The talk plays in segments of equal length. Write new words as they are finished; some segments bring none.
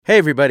Hey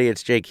everybody,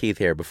 it's Jay Keith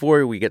here.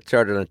 Before we get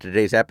started on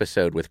today's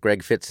episode with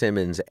Greg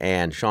Fitzsimmons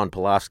and Shawn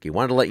Pelofsky,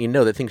 wanted to let you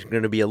know that things are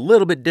going to be a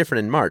little bit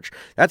different in March.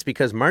 That's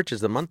because March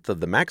is the month of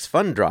the Max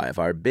Fun Drive,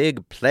 our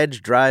big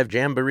pledge drive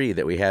jamboree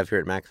that we have here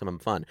at Maximum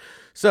Fun.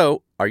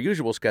 So, our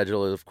usual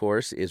schedule, of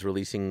course, is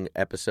releasing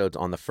episodes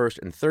on the first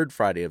and third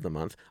Friday of the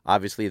month.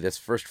 Obviously, this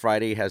first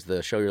Friday has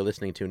the show you're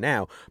listening to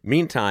now.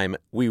 Meantime,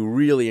 we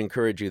really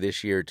encourage you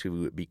this year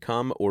to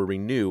become or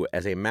renew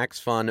as a Max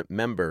Fun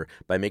member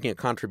by making a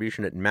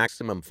contribution at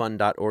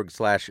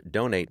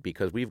MaximumFun.org/donate,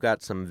 because we've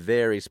got some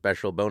very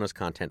special bonus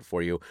content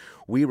for you.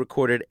 We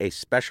recorded a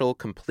special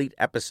complete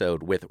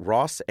episode with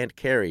Ross and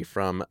Carrie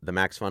from the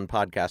Max Fun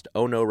podcast,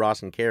 Oh No,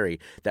 Ross and Carrie,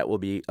 that will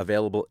be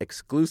available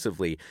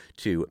exclusively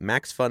to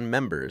Max Fun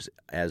members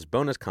as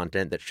bonus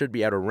content that should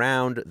be out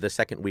around the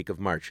second week of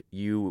March.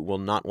 You will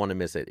not want to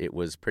miss it. It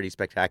was pretty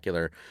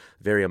spectacular,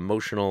 very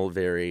emotional,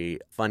 very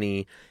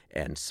funny,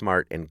 and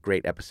smart and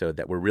great episode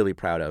that we're really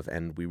proud of,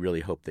 and we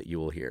really hope that you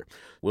will hear.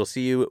 We'll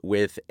see you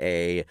with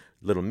a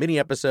little mini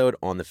episode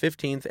on the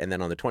 15th, and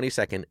then on the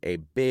 22nd, a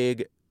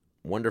big,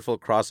 wonderful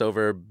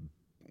crossover,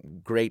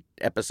 great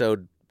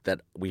episode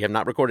that we have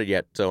not recorded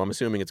yet, so I'm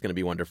assuming it's going to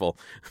be wonderful,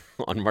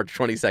 on March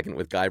 22nd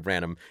with Guy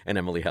Branum and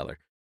Emily Heller.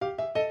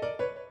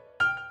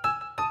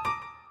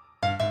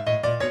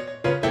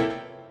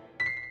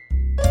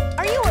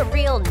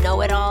 Real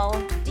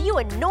know-it-all? Do you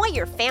annoy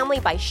your family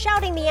by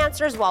shouting the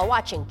answers while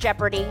watching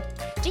Jeopardy?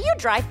 Do you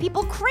drive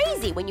people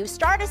crazy when you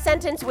start a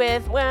sentence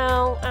with,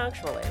 well,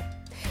 actually?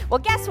 Well,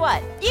 guess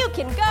what? You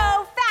can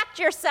go fact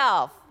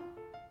yourself.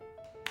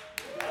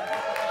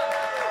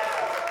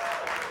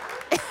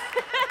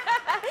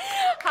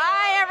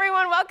 Hi,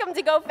 everyone. Welcome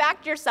to Go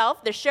Fact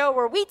Yourself, the show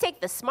where we take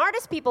the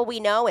smartest people we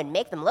know and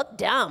make them look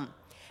dumb.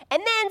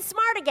 And then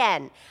smart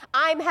again.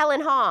 I'm Helen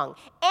Hong.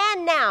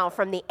 And now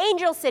from the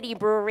Angel City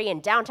Brewery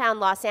in downtown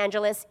Los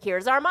Angeles,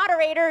 here's our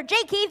moderator, J.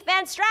 Keith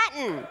Van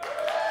Stratton.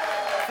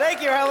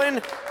 Thank you,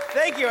 Helen.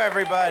 Thank you,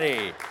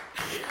 everybody.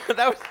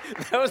 That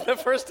was the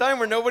first time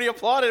where nobody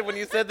applauded when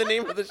you said the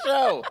name of the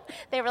show.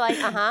 They were like,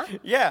 uh-huh.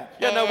 Yeah,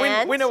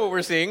 no, we know what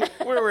we're seeing.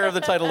 We're aware of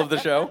the title of the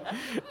show.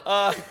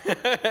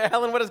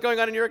 Helen, what is going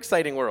on in your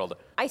exciting world?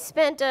 I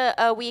spent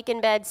a week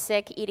in bed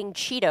sick eating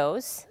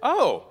Cheetos.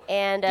 Oh.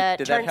 And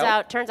turns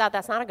out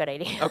that's not a good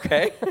idea.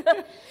 Okay.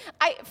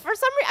 For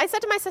some reason, I said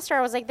to my sister,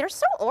 I was like, they're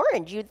so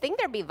orange. You'd think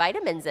there'd be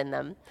vitamins in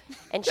them.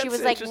 And she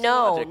was like,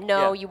 no,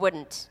 yeah. You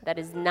wouldn't. That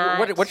is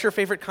not. What's your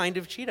favorite kind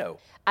of Cheeto?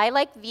 I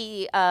like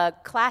the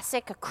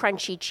classic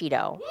crunchy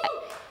Cheeto.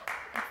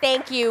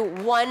 Thank you,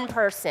 one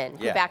person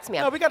who backs me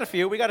up. No, we got a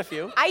few.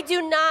 I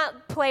do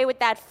not play with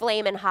that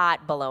Flamin'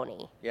 Hot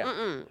baloney. Yeah.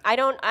 Mm-mm. I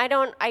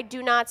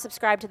do not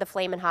subscribe to the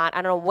Flamin' Hot.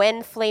 I don't know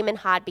when Flamin'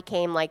 Hot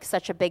became like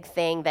such a big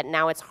thing that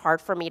now it's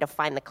hard for me to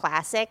find the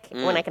classic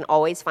when I can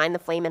always find the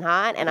Flamin'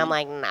 Hot, and I'm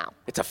like, no.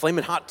 It's a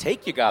Flamin' Hot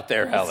take you got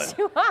there, Helen. It's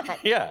too hot.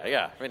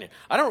 Yeah.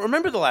 I don't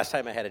remember the last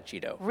time I had a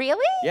Cheeto.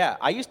 Really? Yeah,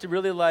 I used to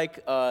really like,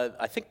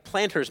 I think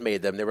Planters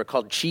made them. They were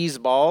called cheese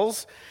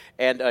balls,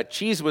 and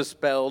cheese was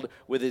spelled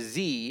with a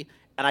Z,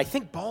 and I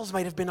think balls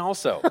might have been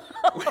also,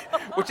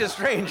 which is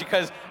strange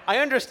because I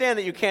understand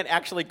that you can't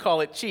actually call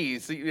it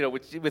cheese. You know,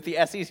 with the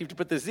SEs, you have to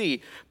put the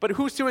Z. But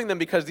who's suing them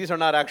because these are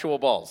not actual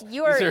balls?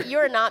 You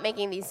are not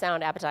making these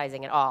sound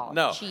appetizing at all.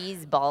 No.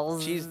 Cheese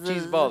balls. Cheese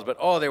balls. But,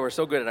 they were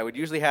so good. And I would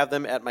usually have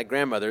them at my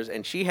grandmother's.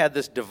 And she had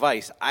this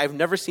device I've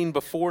never seen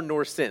before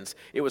nor since.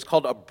 It was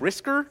called a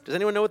brisker. Does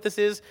anyone know what this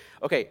is?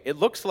 Okay, it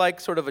looks like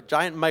sort of a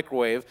giant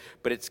microwave,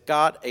 but it's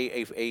got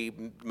a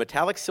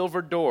metallic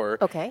silver door.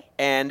 Okay.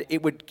 And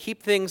it would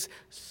keep things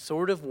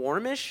sort of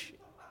warmish.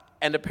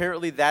 And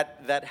apparently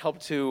that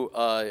helped to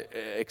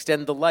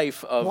extend the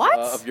life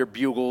of your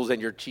bugles and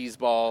your cheese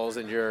balls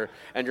and your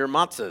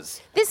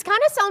matzahs. This kind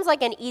of sounds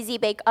like an easy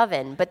bake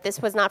oven, but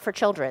this was not for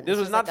children. This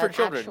was not for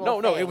children.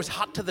 No, it was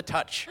hot to the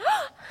touch.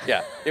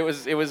 Yeah, it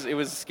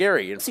was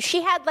scary. So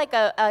she had like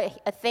a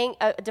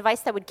device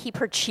that would keep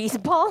her cheese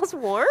balls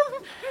warm?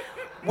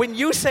 When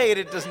you say it,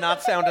 it does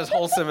not sound as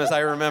wholesome as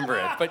I remember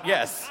it. But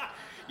yes.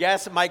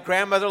 Yes, my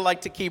grandmother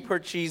liked to keep her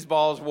cheese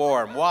balls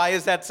warm. Why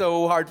is that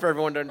so hard for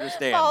everyone to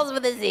understand? Balls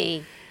with a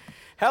Z.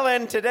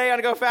 Helen, today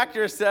on Go Fact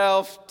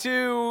Yourself,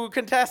 2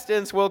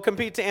 contestants will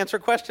compete to answer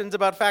questions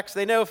about facts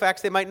they know,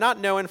 facts they might not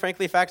know, and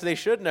frankly, facts they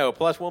should know.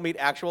 Plus, we'll meet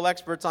actual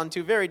experts on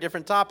 2 very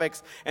different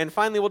topics. And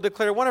finally, we'll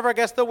declare one of our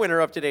guests the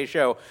winner of today's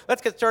show.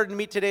 Let's get started and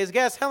meet today's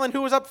guest. Helen,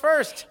 who was up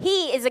first?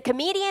 He is a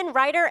comedian,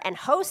 writer, and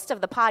host of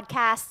the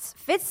podcasts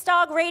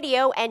Fitzdog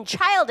Radio and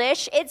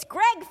Childish. It's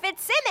Greg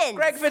Fitzsimmons.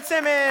 Greg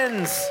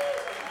Fitzsimmons.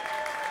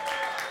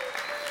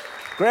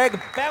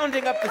 Greg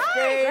bounding up the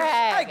stage.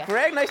 Greg. Hi,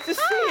 Greg. Nice to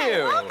see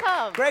you.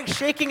 Welcome. Greg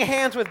shaking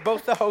hands with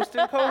both the host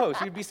and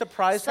co-host. You'd be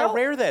surprised how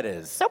rare that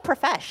is. So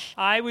profesh.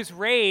 I was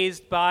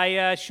raised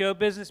by show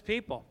business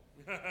people.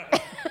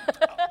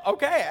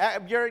 Okay,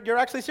 you're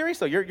actually serious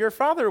though. Your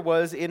father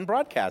was in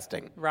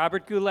broadcasting.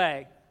 Robert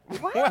Goulet.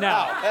 Wow.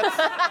 No.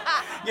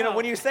 That's,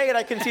 when you say it,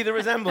 I can see the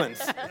resemblance.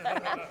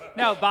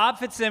 No, Bob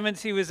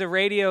Fitzsimmons, he was a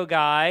radio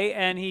guy,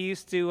 and he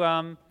used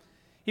to,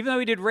 even though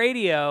he did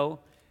radio,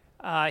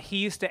 he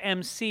used to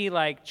MC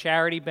like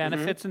charity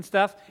benefits and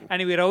stuff,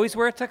 and he would always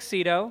wear a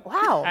tuxedo.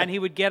 Wow. And he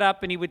would get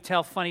up and he would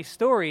tell funny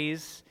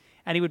stories,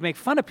 and he would make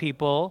fun of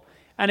people,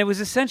 and it was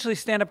essentially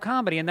stand-up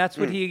comedy, and that's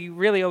what he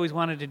really always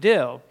wanted to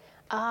do.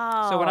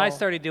 Oh. So when I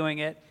started doing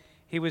it,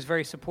 he was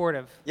very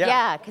supportive.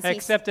 Yeah, because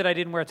Except that I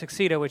didn't wear a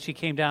tuxedo, which he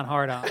came down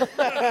hard on.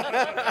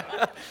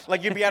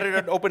 Like you'd be out at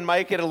an open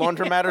mic at a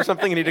laundromat or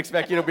something, and he'd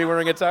expect you to be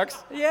wearing a tux?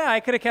 Yeah,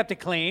 I could have kept it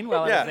clean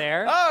while I was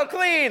there. Oh,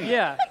 clean!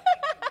 Yeah.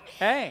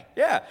 Hey.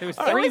 Yeah. There was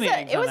All three right.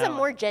 meetings it on was that a one.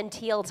 more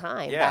genteel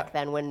time Yeah. back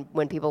then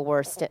when people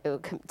wore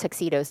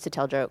tuxedos to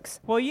tell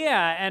jokes. Well,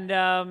 yeah, and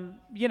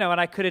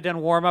and I could have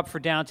done warm up for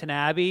Downton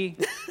Abbey.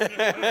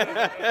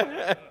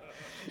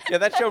 Yeah,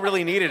 that show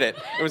really needed it.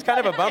 It was kind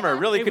of a bummer.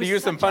 Really It could have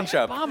was used some such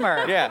a punch-up.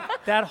 Bummer. Yeah.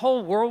 That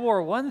whole World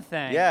War I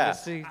thing. Yeah.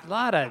 Was a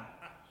lot of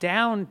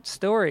down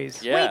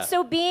stories. Yeah. Wait,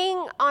 so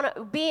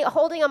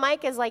holding a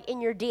mic is like in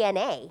your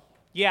DNA?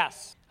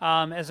 Yes.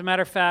 As a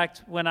matter of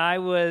fact,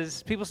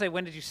 people say,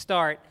 when did you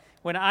start?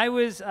 When I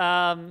was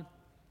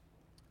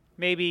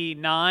maybe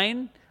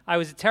 9, I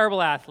was a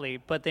terrible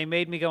athlete, but they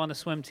made me go on the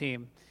swim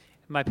team,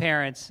 my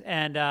parents,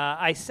 and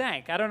I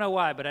sank. I don't know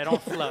why, but I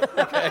don't float.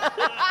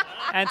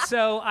 And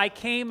so I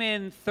came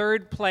in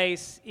 3rd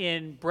place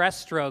in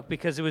breaststroke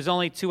because there was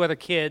only 2 other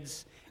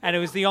kids, and it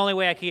was the only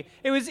way I could.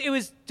 It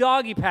was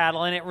doggy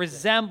paddle, and it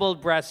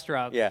resembled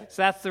breaststroke. Yeah.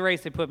 So that's the race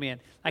they put me in.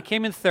 I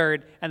came in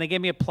 3rd, and they gave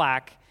me a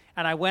plaque,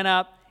 and I went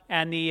up,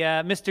 and the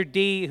Mr.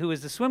 D, who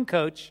was the swim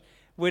coach,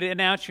 would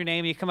announce your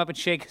name, you come up and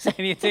shake his hand,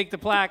 and you take the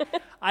plaque.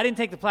 I didn't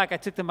take the plaque, I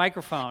took the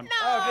microphone.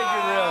 Oh, did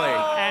you really?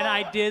 And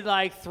I did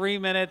like 3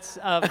 minutes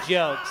of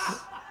jokes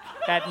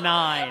at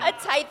 9. A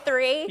tight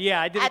 3?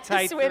 Yeah, I did at a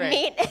tight the swim 3.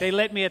 meet? They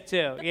let me at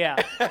 2, yeah.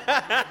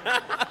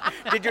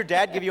 Did your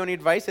dad give you any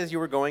advice as you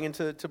were going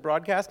into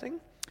broadcasting?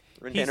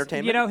 Or into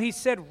entertainment? He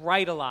said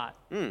write a lot.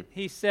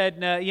 He said,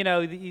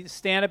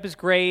 stand-up is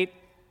great.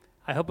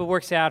 I hope it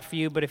works out for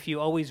you, but if you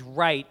always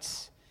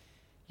write,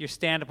 your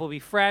stand-up will be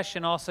fresh,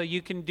 and also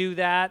you can do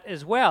that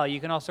as well.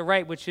 You can also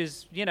write, which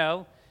is, good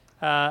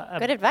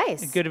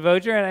advice. a good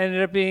adventure, and it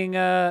ended up being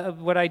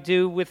what I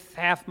do with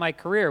half my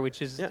career,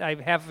 which is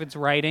half of it's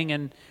writing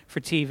and for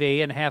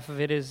TV, and half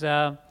of it is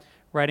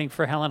writing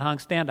for Helen Hong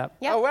stand-up.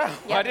 Yep. Oh, wow.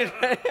 Yep. I didn't,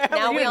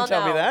 Now you we didn't all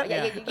tell know. me that.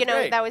 Yeah, That's you know,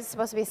 great. that was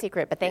supposed to be a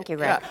secret, but thank you,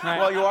 Greg. Yeah.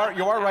 Well,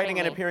 you are writing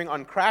and appearing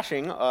on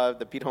Crashing,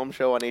 the Pete Holmes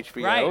show on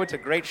HBO. Right. It's a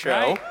great show.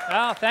 Right.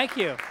 Oh, thank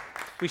you.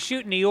 We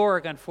shoot in New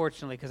York,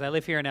 unfortunately, because I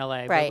live here in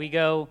L.A. Right.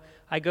 But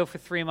I go for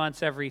 3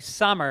 months every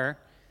summer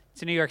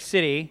to New York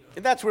City.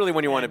 That's really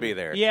when you want to be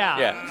there. Yeah.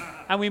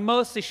 Yeah. And we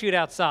mostly shoot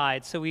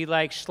outside, so we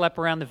like schlep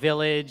around the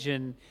village,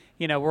 and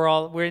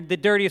we're in the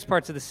dirtiest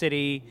parts of the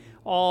city,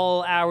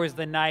 all hours of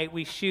the night.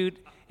 We shoot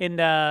in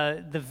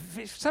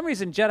for some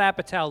reason Judd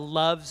Apatow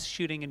loves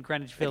shooting in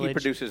Greenwich Village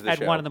produces the at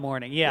show.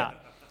 1 a.m. Yeah.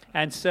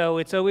 And so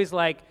it's always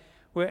like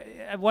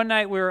one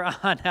night we were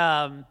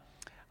on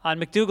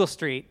McDougal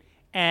Street,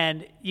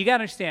 and you got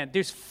to understand,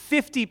 there's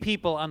 50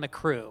 people on the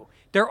crew.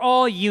 They're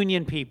all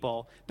union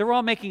people. They're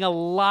all making a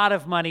lot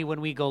of money when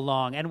we go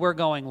long, and we're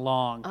going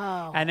long.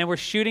 Oh. And then we're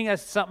shooting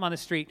something on the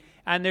street,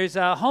 and there's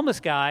a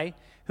homeless guy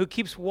who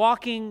keeps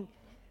walking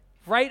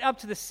right up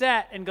to the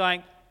set and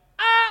going,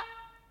 ah!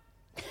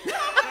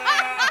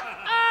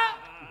 Ah!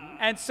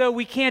 And so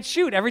we can't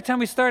shoot. Every time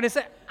we start a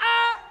set,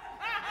 ah!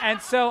 And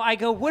so I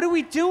go, what are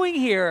we doing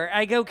here?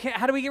 I go,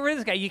 how do we get rid of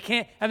this guy? You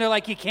can't. And they're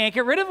like, you can't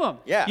get rid of him.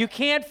 Yeah. You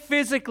can't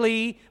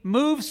physically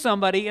move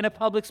somebody in a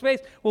public space.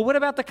 Well, what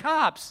about the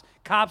cops?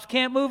 Cops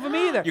can't move him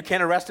either. You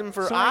can't arrest him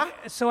for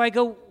So I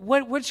go,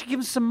 what should give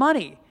him some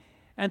money?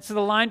 And so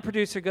the line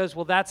producer goes,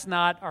 well, that's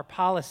not our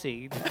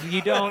policy.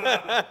 We don't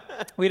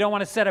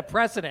want to set a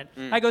precedent.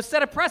 I go,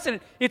 set a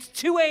precedent. It's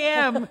 2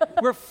 a.m.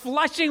 We're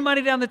flushing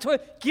money down the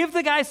toilet. Give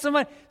the guy some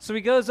money. So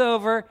he goes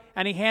over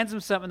and he hands him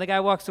something. The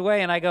guy walks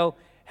away, and I go,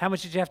 how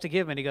much did you have to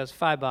give him? And he goes,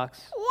 $5. What?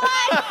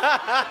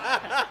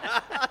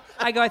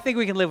 I go, I think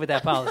we can live with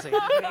that policy.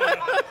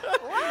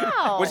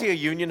 Wow. Was he a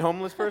union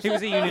homeless person? He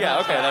was a union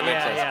Yeah, homeless okay,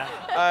 that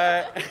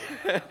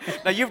person. makes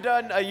sense. Now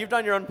you've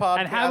done your own podcast.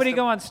 And how would he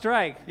go on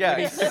strike? Yeah.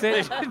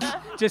 Would he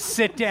just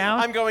sit down?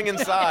 I'm going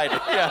inside.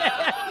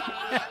 Yeah.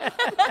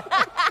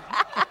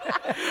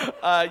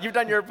 You've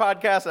done your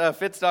podcast,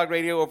 Fitz Dog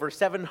Radio, over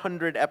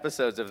 700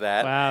 episodes of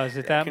that. Wow, is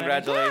it that many?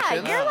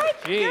 Congratulations. Yeah,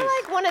 you're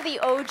Jeez. like one of the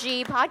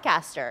OG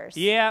podcasters.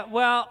 Yeah,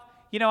 well,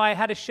 I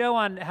had a show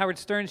on Howard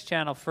Stern's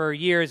channel for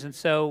years, and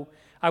so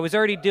I was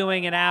already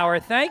doing an hour.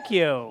 Thank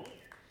you.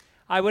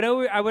 I would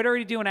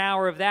already do an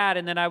hour of that,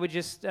 and then I would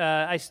just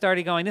I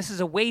started going, this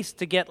is a waste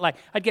to get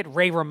I'd get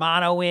Ray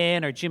Romano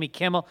in or Jimmy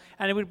Kimmel,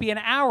 and it would be an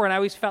hour, and I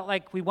always felt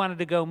like we wanted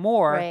to go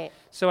more. Right.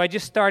 So I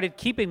just started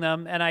keeping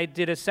them, and I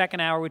did a second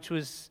hour, which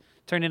was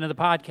turned into the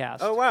podcast.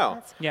 Oh, wow.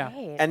 That's Yeah.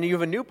 great. And you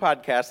have a new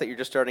podcast that you're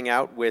just starting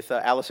out with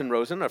Allison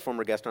Rosen, a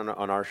former guest on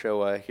our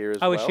show here as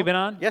well. Oh, has she been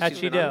on? Yes, How'd she's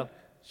she been do? on.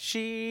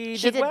 She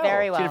did well.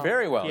 very well. She did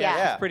very well.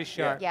 Yeah. She's pretty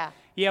sharp. Yeah.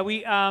 Yeah,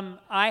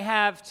 I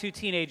have 2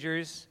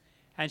 teenagers,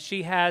 and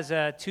she has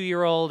a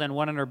 2-year-old and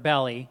one in her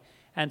belly.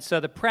 And so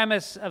the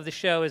premise of the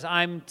show is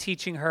I'm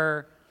teaching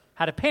her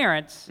how to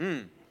parent,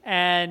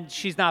 and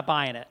she's not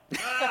buying it.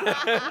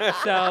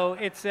 So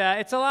it's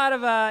a lot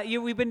of I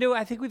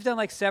think we've done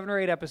like 7 or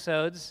 8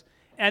 episodes,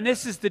 and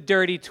this is the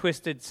dirty,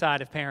 twisted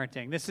side of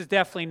parenting. This is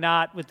definitely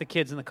not with the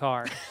kids in the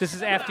car. This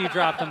is after you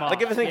drop them off. Like,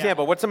 give us an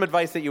example. What's some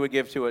advice that you would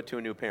give to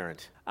a new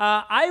parent?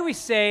 I always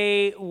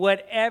say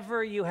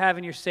whatever you have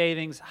in your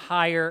savings,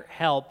 hire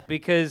help,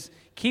 because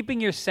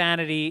keeping your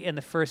sanity in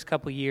the first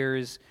couple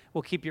years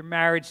will keep your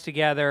marriage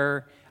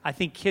together. I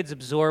think kids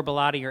absorb a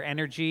lot of your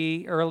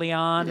energy early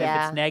on.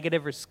 Yeah. If it's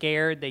negative or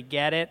scared, they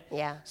get it.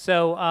 Yeah.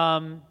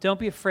 So don't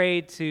be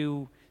afraid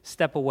to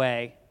step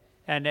away.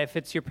 And if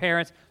it's your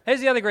parents,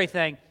 here's the other great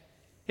thing,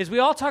 is we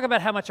all talk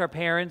about how much our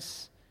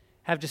parents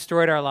have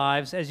destroyed our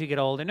lives as you get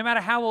older. No matter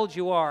how old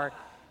you are,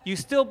 you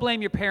still blame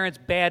your parents'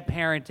 bad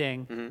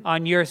parenting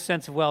on your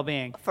sense of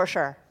well-being. For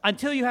sure.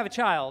 Until you have a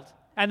child.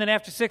 And then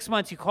after 6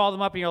 months, you call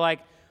them up and you're like,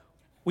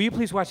 will you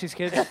please watch these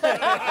kids?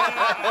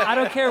 I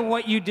don't care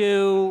what you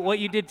do, what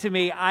you did to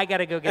me. I got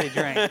to go get a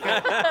drink.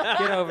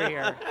 Get over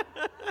here.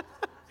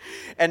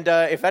 And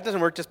if that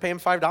doesn't work, just pay them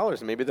 $5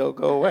 and maybe they'll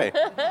go away.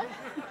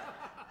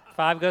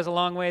 5 goes a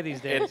long way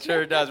these days. It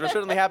sure does. We're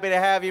certainly happy to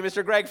have you,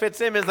 Mr. Greg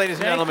Fitzsimmons, ladies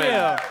and gentlemen.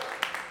 Thank you.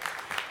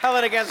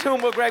 Helen, against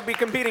whom will Greg be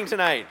competing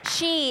tonight?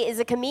 She is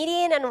a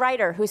comedian and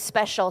writer whose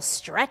special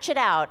Stretch It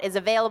Out is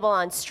available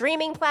on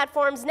streaming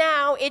platforms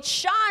now. It's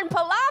Shawn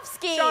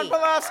Pelofsky. Shawn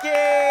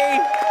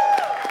Pelofsky!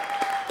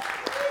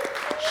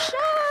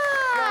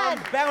 Shawn!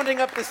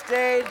 Bounding up the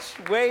stage,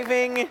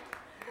 waving.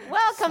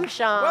 Welcome,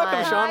 Shawn.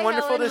 Welcome, Shawn. Hi,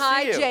 Wonderful Helen. to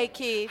Hi, see you. Jay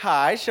Keith.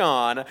 Hi,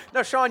 Shawn.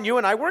 Now, Shawn, you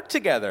and I work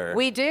together.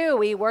 We do.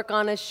 We work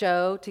on a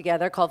show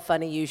together called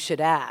Funny You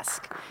Should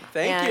Ask.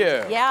 Thank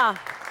you. Yeah.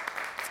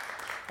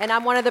 And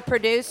I'm one of the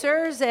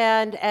producers,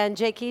 and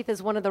Jay Keith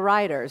is one of the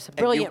writers.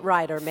 Brilliant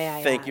writer, may I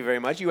add. Thank you very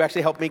much. You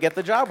actually helped me get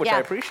the job, which I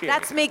appreciate.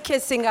 That's me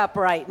kissing up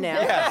right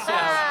now. Yes.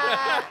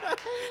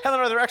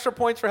 Helen, are there extra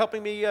points for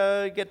helping me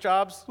get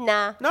jobs?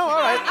 Nah. No, all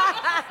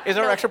right. Is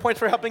there extra points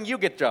for helping you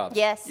get jobs?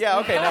 Yes. Yeah,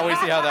 okay, now we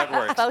see how that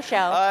works. Faux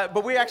show.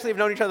 But we actually have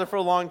known each other for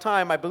a long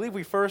time. I believe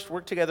we first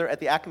worked together at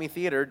the Acme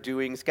Theater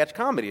doing sketch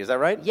comedy. Is that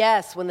right?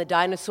 Yes, when the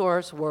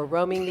dinosaurs were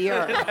roaming the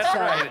earth.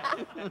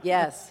 Right.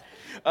 Yes.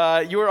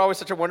 You were always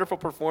such a wonderful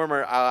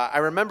performer. I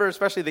remember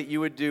especially that you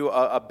would do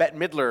a Bette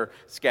Midler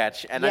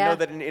sketch, and I know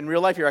that in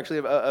real life you're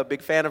actually a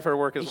big fan of her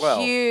work as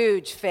well.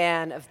 Huge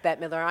fan of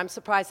Bette Midler. I'm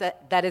surprised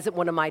that isn't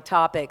one of my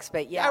topics,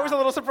 but yeah. I was a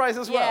little surprised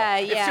as well. Yeah,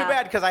 It's yeah. too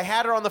bad because I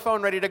had her on the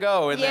phone ready to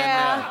go. And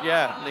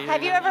Yeah. then,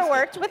 Have you ever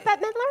worked with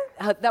Bette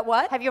Midler? That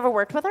what? Have you ever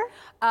worked with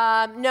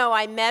her? No,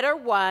 I met her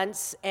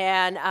once,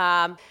 and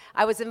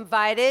I was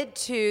invited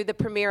to the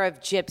premiere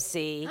of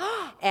Gypsy,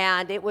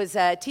 and it was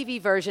a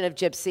TV version of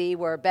Gypsy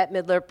where Bette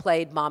Midler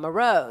played Mama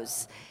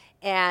Rose.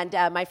 And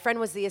my friend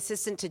was the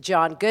assistant to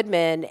John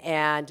Goodman,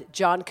 and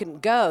John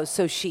couldn't go,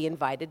 so she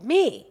invited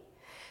me.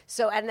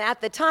 So, and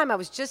at the time, I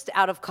was just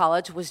out of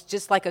college, was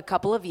just like a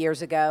couple of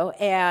years ago,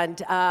 and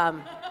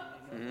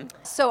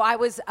so I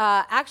was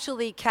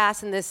actually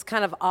cast in this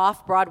kind of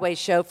off-Broadway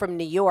show from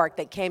New York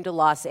that came to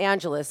Los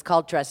Angeles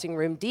called Dressing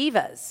Room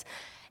Divas.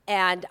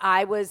 And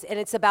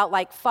it's about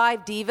like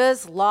 5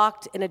 divas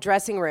locked in a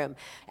dressing room.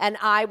 And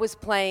I was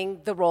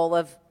playing the role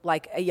of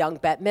like a young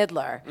Bette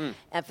Midler,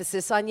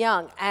 emphasis on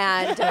young.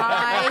 And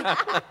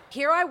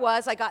here I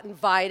was, I got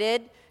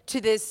invited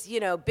to this,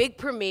 big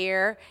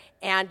premiere.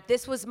 And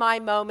this was my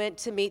moment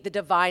to meet the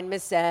divine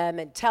Miss M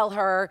and tell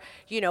her,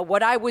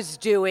 what I was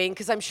doing,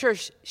 because I'm sure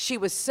she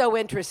was so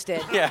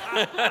interested.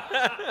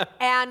 Yeah.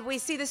 And we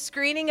see the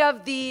screening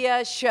of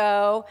the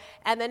show,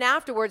 and then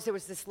afterwards there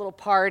was this little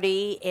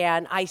party,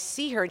 and I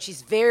see her, and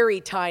she's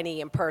very tiny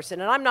in person.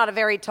 And I'm not a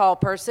very tall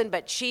person,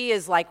 but she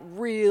is like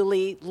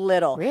really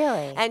little.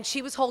 Really? And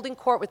she was holding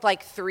court with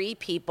like 3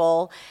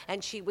 people,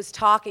 and she was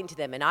talking to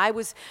them. And I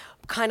was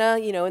kind of,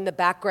 in the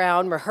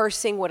background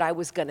rehearsing what I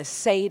was going to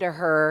say to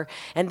her,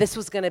 and this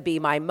was going to be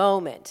my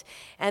moment.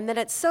 And then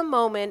at some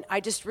moment, I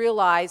just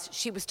realized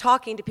she was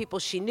talking to people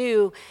she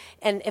knew,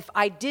 and if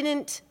I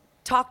didn't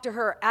talk to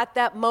her at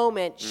that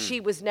moment, she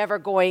was never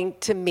going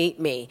to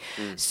meet me.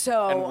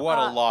 So, And what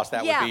a loss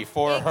that would be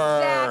for her.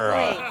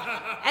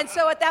 Exactly. And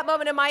so at that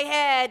moment in my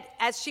head,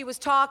 as she was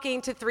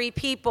talking to 3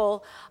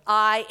 people,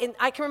 I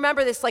can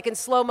remember this like in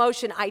slow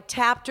motion, I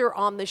tapped her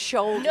on the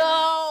shoulder.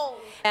 No.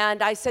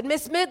 And I said,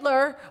 Miss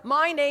Midler,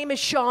 my name is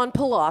Shawn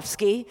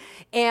Pelofsky,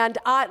 and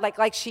I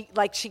like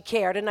she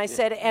cared. And I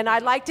said, and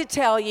I'd like to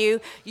tell you,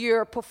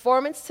 your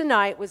performance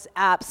tonight was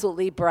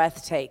absolutely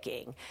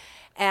breathtaking.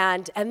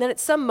 And then at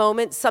some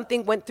moment,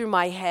 something went through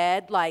my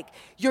head, like,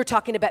 you're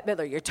talking to Bette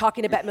Midler, you're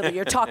talking to Bette Midler,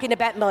 you're talking to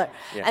Bette Midler.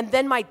 Yeah. And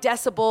then my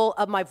decibel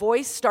of my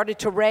voice started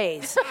to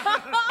raise.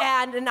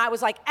 and I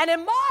was like, and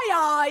in my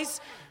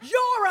eyes,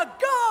 you're a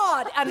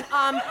god. And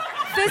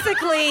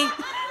physically,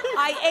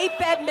 I ate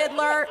Bette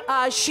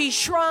Midler. She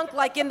shrunk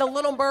like in The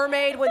Little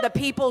Mermaid when the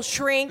people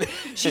shrink.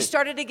 She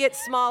started to get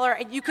smaller,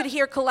 and you could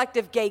hear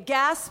collective gay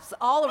gasps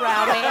all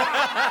around me.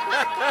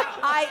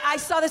 I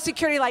saw the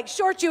security like,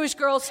 short Jewish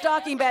girl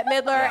stalking Bette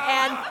Midler,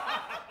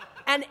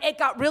 and it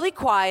got really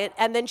quiet,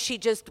 and then she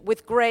just,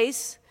 with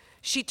grace,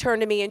 she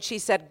turned to me and she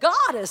said,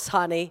 "Goddess,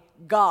 honey,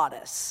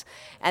 goddess."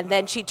 And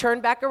then she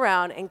turned back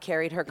around and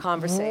carried her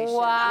conversation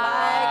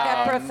like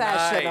a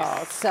professional.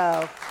 Nice.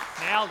 So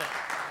Nailed it.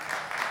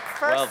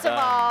 First of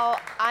all,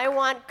 I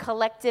want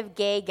collective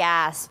gay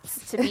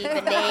gasps to be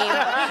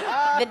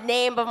the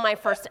name of my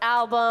first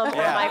album, or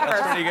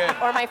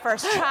my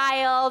first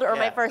child, or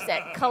my first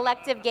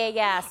collective gay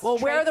gasps. well,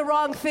 wear the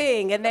wrong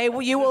thing, and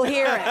you will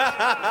hear it.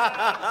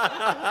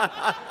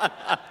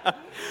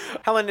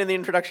 Helen, in the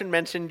introduction,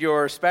 mentioned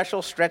your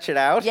special Stretch It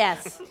Out.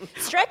 Yes.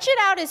 Stretch It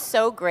Out is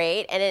so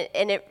great,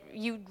 and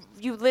you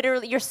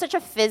literally, you're such a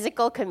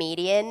physical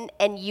comedian,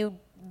 and you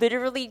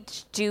literally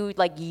do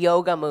like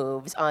yoga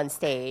moves on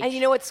stage. And you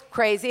know what's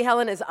crazy,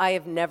 Helen, is I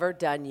have never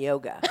done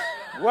yoga.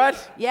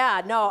 What?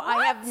 Yeah, no,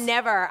 I have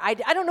never. I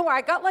don't know where.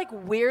 I got like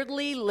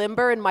weirdly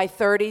limber in my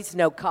 30s.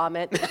 No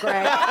comment,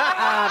 Greg.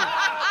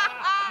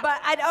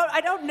 But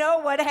I don't know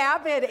what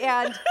happened,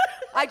 and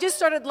I just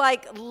started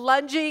like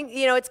lunging.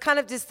 You know, it's kind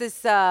of just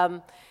this.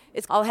 I'll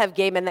have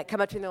gay men that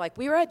come up to me and they're like,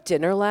 "We were at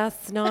dinner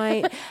last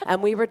night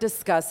and we were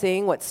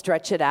discussing what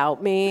stretch it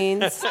out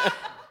means."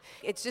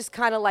 It's just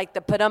kind of like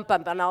the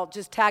pa-dum-bum, and I'll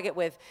just tag it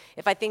with,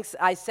 if I think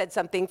I said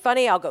something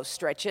funny, I'll go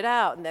stretch it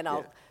out, and then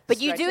I'll But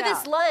you do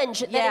this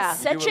lunge that is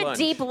such a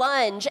deep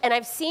lunge, and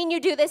I've seen you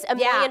do this a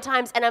million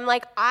times, and I'm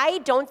like, I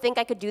don't think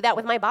I could do that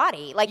with my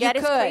body. Like, that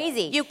is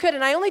crazy. You could,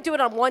 and I only do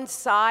it on one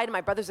side. My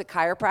brother's a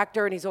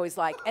chiropractor, and he's always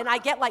like, and I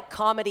get like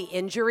comedy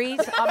injuries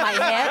on my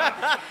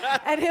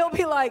head, and he'll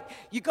be like,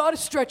 "You got to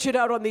stretch it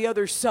out on the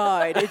other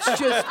side.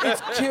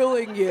 It's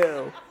killing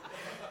you."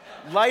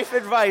 Life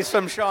advice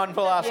from Shawn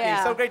Pelofsky.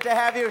 Yeah. So great to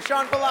have you.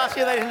 Shawn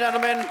Pelofsky, ladies and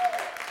gentlemen.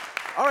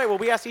 All right, well,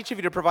 we asked each of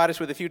you to provide us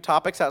with a few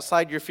topics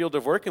outside your field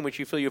of work in which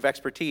you feel you have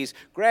expertise.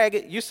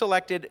 Greg, you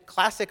selected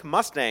classic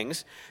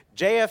Mustangs,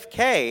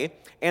 JFK,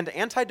 and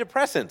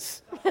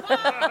antidepressants.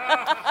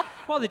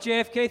 Well, the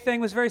JFK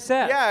thing was very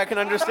sad. Yeah, I can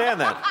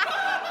understand that.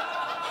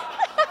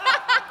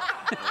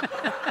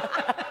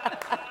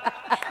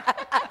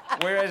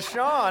 Whereas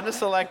Shawn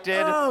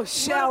selected... Oh,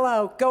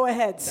 shallow. Go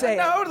ahead, say it.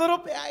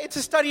 No, it's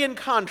a study in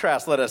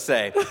contrast, let us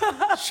say.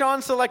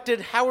 Shawn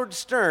selected Howard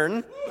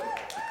Stern,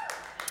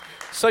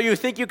 So You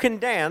Think You Can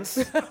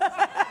Dance,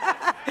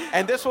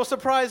 and this will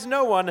surprise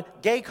no one,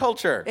 gay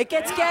culture. It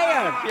gets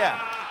gayer.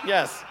 Yeah,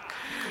 yes.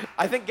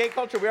 I think gay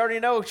culture, we already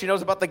know she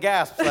knows about the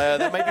gasps.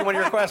 That might be one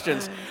of your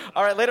questions.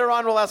 All right, later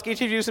on, we'll ask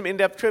each of you some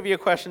in-depth trivia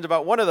questions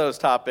about one of those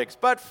topics.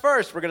 But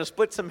first, we're going to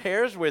split some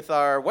hairs with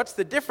our What's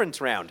the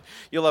Difference round.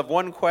 You'll have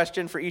one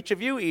question for each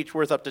of you, each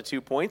worth up to 2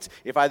 points.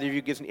 If either of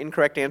you gives an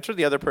incorrect answer,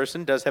 the other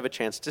person does have a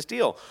chance to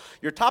steal.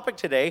 Your topic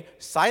today,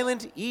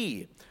 Silent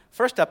E.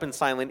 First up in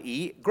Silent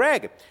E,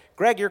 Greg.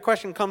 Greg, your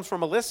question comes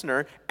from a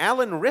listener,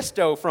 Alan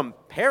Risto from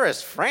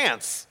Paris,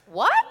 France.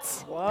 What?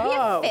 Whoa. We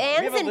have fans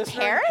We have a in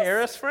listener Paris? in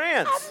Paris,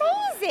 France.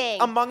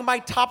 Amazing. Among my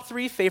top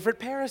 3 favorite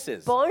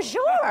Parises.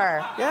 Bonjour.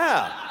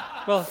 Yeah.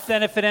 Well,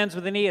 then if it ends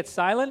with an E, it's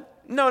silent?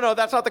 No,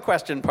 that's not the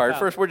question part.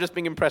 First, we're just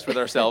being impressed with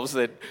ourselves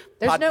that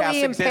There's no podcasts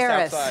E in exist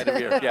Paris. outside of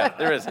here. Yeah,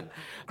 there isn't.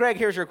 Greg,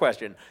 here's your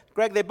question.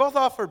 Greg, they both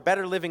offer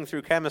better living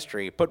through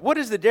chemistry, but what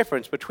is the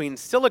difference between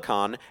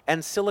silicon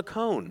and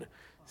silicone?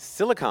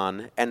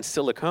 Silicon and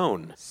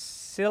silicone.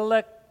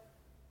 Silicon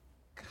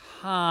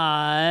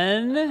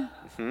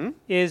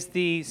is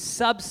the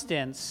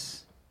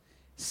substance.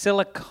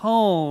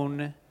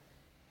 Silicone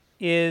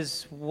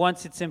is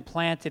once it's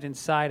implanted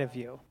inside of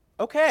you.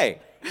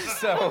 Okay.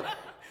 So,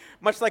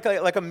 much like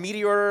a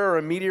meteor or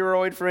a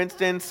meteoroid, for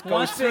instance,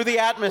 goes through the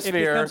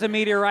atmosphere. It becomes a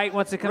meteorite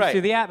once it comes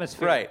through the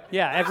atmosphere. Right.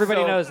 Yeah,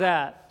 everybody knows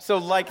that. So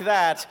like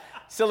that,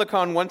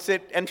 silicone, once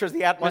it enters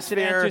the atmosphere...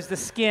 Once it enters the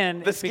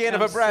skin, the skin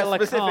of a breast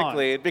silicone.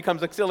 specifically, it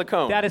becomes a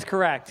silicone. That is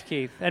correct,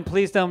 Keith. And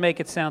please don't make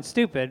it sound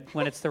stupid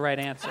when it's the right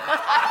answer.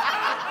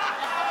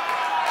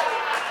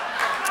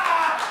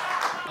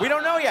 We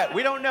don't know yet.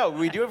 We don't know.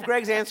 We do have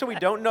Greg's answer. We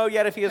don't know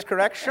yet if he is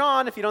correct.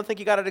 Shawn, if you don't think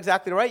you got it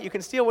exactly right, you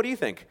can steal. What do you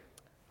think?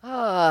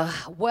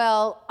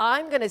 Well,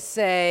 I'm going to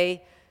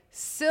say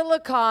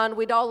Silicon,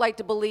 we'd all like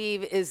to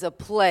believe, is a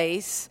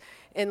place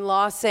in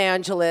Los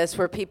Angeles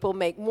where people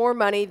make more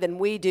money than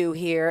we do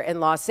here in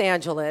Los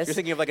Angeles. You're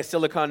thinking of like a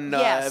Silicon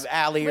Yes.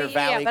 Alley or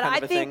Valley but kind I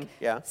of a think thing?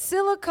 Yeah.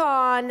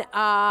 Silicon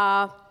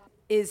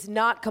is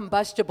not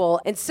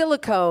combustible, and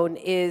silicone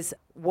is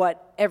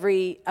what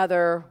every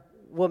other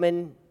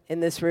woman in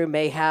this room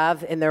may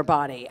have in their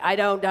body. I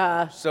don't...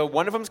 So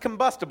one of them's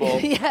combustible,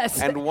 Yes.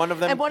 and one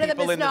of them And one of them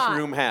people is in not. this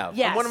room have.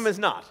 Yes. And one of them is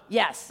not.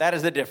 Yes. That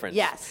is the difference.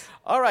 Yes.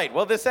 All right,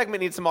 well, this segment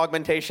needs some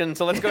augmentation,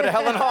 so let's go to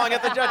Helen Hong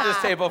at the judges'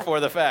 table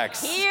for the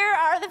facts. Here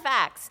are the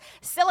facts.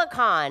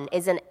 Silicon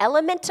is an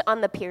element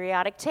on the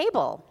periodic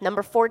table,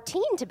 number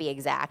 14 to be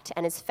exact,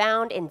 and is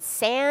found in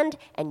sand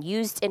and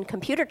used in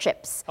computer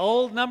chips.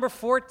 Old number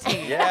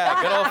 14.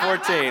 Yeah, good old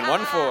 14,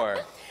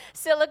 1-4.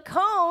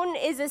 Silicone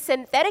is a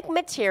synthetic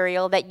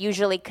material that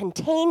usually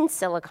contains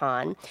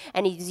silicon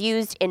and is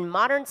used in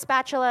modern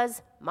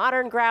spatulas,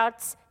 modern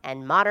grouts,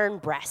 and modern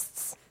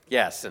breasts.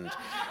 Yes, and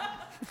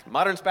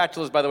Modern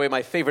Spatula is, by the way,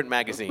 my favorite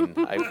magazine.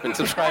 I've been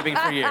subscribing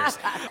for years.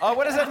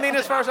 What does that mean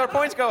as far as our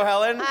points go,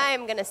 Helen?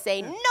 I'm going to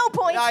say no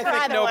points I for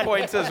think either no one.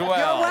 points as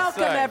well. You're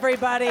welcome, Sorry.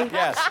 everybody.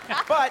 Yes,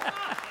 but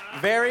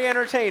very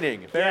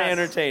entertaining. Very Yes.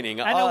 entertaining.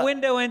 And a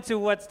window into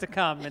what's to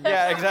come.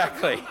 Yeah,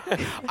 exactly.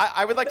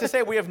 I would like to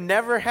say we have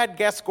never had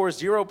guests score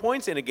 0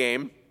 points in a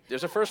game.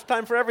 There's a first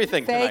time for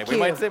everything tonight. Thank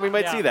you. We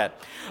might see that.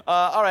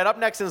 All right, up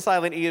next in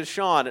Silent E is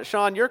Shawn.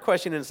 Shawn, your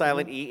question in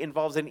Silent E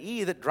involves an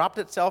E that dropped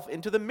itself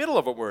into the middle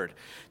of a word.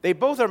 They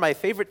both are my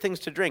favorite things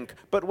to drink,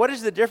 but what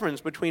is the difference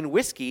between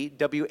whiskey,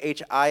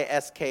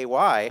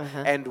 W-H-I-S-K-Y,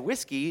 and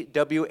whiskey,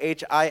 W-H-I-S-K-E-Y?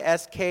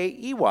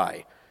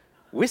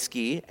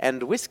 Whiskey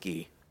and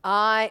whiskey.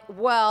 I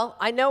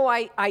know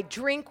I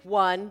drink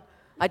one.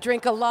 I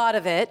drink a lot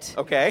of it.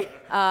 Okay.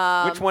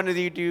 Which one do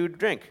you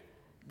drink?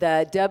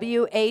 The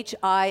W-H-I-S-K-E-Y.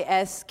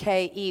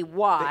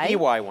 The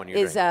EY one you're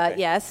is drinking, okay.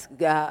 yes,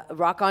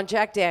 Rock on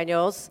Jack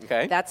Daniels.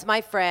 Okay. That's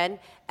my friend.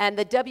 And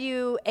the is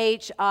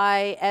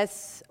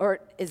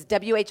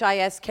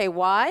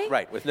W-H-I-S-K-Y?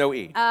 Right, with no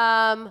E.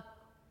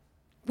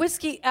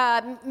 Whiskey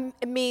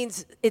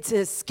means it's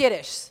a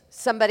skittish.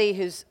 Somebody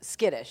who's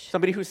skittish.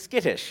 Somebody who's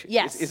skittish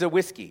Yes. is a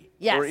whiskey.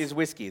 Yes. Or is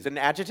whiskey. Is it an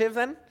adjective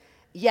then?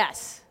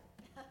 Yes.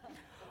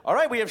 All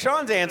right, we have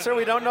Shawn's answer.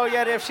 We don't know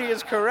yet if she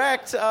is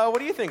correct. What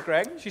do you think,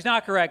 Greg? She's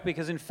not correct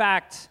because, in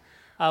fact,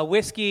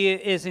 whiskey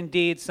is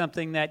indeed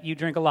something that you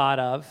drink a lot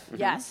of.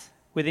 Yes.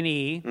 With an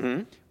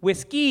E.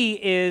 Whiskey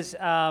is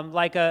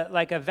like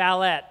a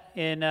valet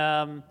in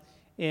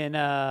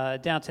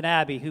Downton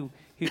Abbey who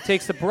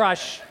takes the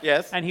brush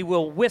Yes. and he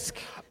will whisk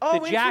Oh,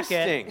 the jacket,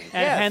 interesting. and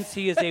Yes. hence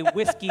he is a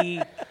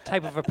whiskey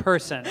type of a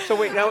person. So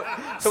wait, now,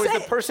 so is the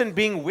person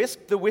being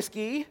whisked the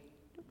whiskey?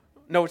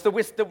 No, it's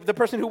the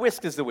person who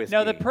whisks is the whiskey.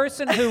 No, the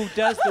person who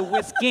does the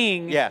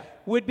whisking Yeah.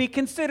 would be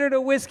considered a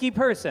whiskey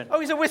person. Oh,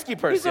 he's a whiskey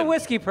person. He's a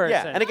whiskey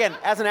person. Yeah, and again,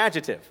 as an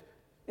adjective.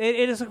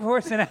 It is, of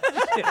course, an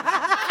adjective.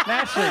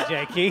 Naturally,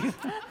 J. Keith.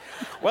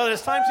 Well, it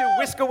is time to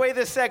whisk away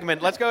this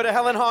segment. Let's go to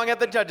Helen Hong at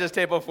the judges'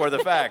 table for the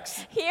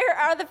facts. Here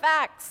are the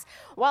facts.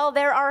 While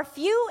there are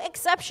few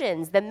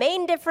exceptions, the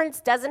main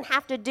difference doesn't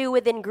have to do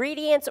with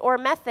ingredients or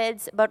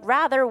methods, but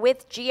rather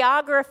with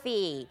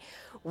geography.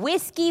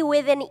 Whiskey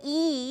with an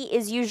E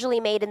is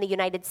usually made in the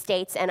United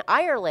States and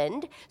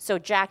Ireland, so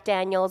Jack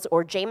Daniels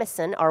or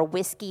Jameson are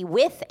whiskey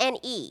with an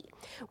E.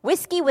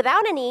 Whiskey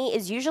without an E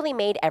is usually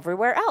made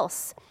everywhere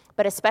else,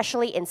 but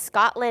especially in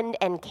Scotland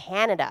and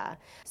Canada.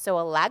 So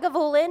a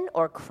Lagavulin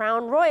or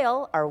Crown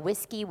Royal are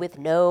whiskey with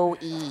no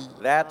E.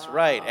 That's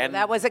right. And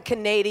That was a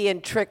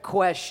Canadian trick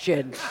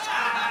question.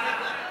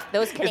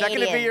 Those is Canadians. that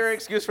going to be your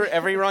excuse for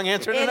every wrong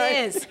answer tonight?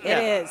 It is. Yeah.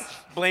 It is.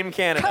 Blame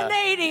Canada.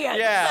 Canadian.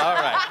 Yeah, all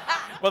right.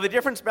 Well, the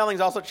different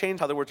spellings also change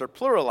how the words are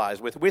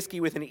pluralized. With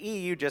whiskey with an E,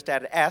 you just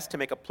add S to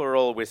make a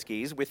plural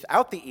whiskeys.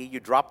 Without the E, you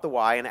drop the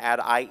Y and add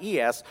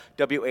IES,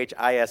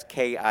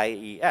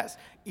 WHISKIES.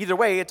 Either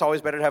way, it's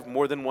always better to have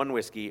more than one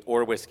whiskey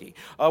or whiskey.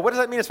 What does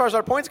that mean as far as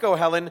our points go,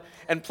 Helen?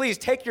 And please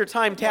take your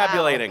time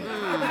tabulating.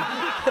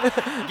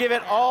 Give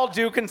it all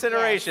due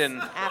consideration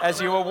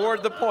as you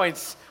award the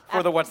points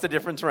for the What's the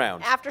Difference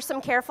round. After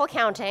some careful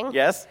counting,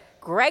 Yes?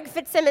 Greg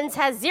Fitzsimmons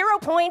has 0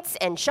 points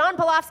and Shawn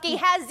Pelofsky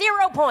has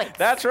 0 points.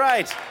 That's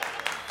right.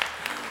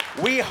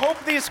 We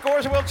hope these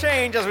scores will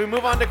change as we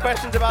move on to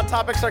questions about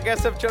topics our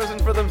guests have chosen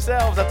for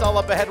themselves. That's all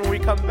up ahead when we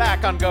come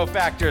back on Go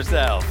Fact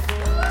Yourself.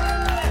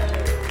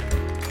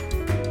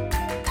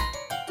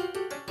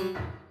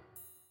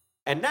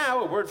 And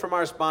now, a word from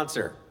our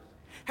sponsor.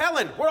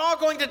 Helen, we're all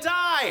going to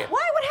die!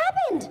 Why? What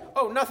happened?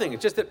 Oh, nothing.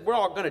 It's just that we're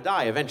all going to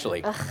die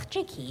eventually. Ugh,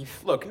 J.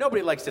 Keith. Look,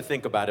 nobody likes to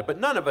think about it, but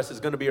none of us is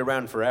going to be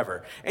around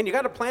forever. And you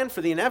got to plan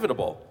for the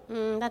inevitable.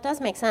 That does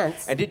make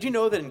sense. And did you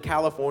know that in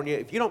California,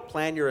 if you don't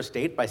plan your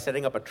estate by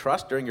setting up a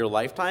trust during your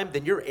lifetime,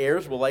 then your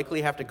heirs will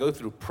likely have to go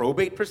through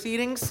probate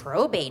proceedings?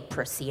 Probate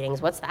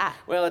proceedings, what's that?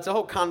 Well, it's a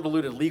whole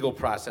convoluted legal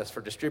process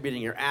for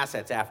distributing your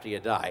assets after you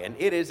die, and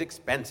it is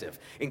expensive.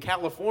 In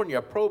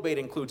California, probate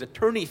includes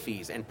attorney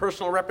fees and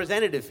personal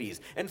representative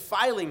fees and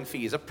filing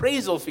fees,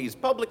 appraisal fees,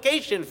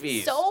 publication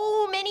fees.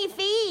 So many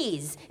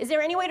fees. Is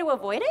there any way to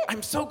avoid it?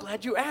 I'm so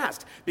glad you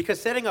asked, because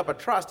setting up a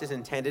trust is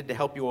intended to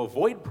help you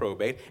avoid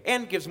probate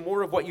and gives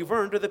more of what you've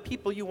earned to the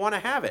people you want to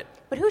have it.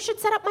 But who should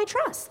set up my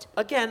trust?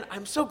 Again,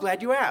 I'm so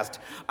glad you asked.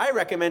 I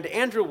recommend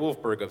Andrew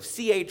Wolfberg of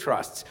CA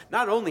Trusts.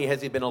 Not only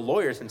has he been a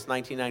lawyer since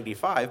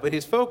 1995, but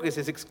his focus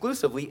is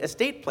exclusively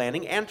estate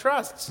planning and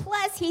trusts.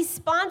 Plus, he's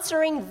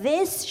sponsoring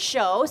this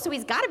show, so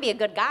he's got to be a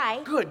good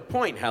guy. Good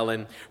point,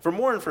 Helen. For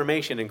more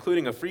information,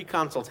 including a free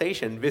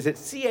consultation, visit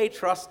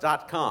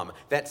catrust.com.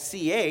 That's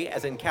CA,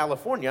 as in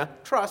California,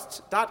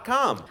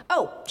 trusts.com.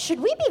 Oh,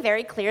 should we be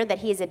very clear that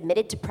he is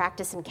admitted to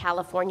practice in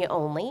California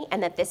only,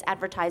 and that this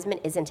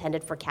advertisement is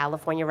intended for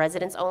California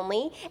residents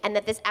only, and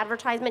that this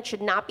advertisement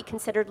should not be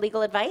considered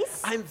legal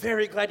advice? I'm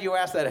very glad you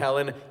asked that,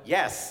 Helen.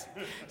 Yes.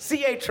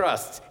 CA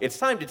Trusts. It's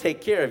time to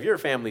take care of your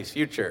family's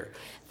future.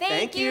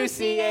 Thank you,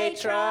 CA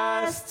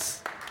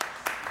Trusts.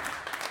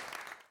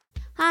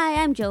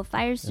 Hi, I'm Joe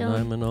Firestone. And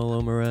I'm Manolo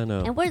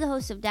Moreno. And we're the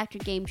hosts of Dr.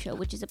 Game Show,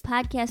 which is a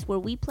podcast where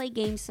we play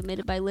games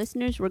submitted by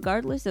listeners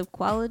regardless of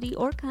quality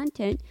or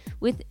content,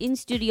 with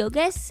in-studio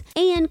guests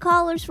and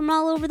callers from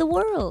all over the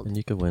world. And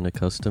you can win a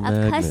custom A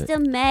magnet.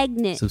 custom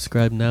magnet.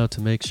 Subscribe now to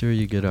make sure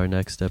you get our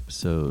next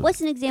episode. What's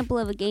an example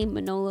of a game,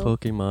 Manolo?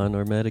 Pokemon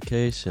or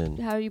medication.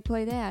 How do you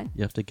play that?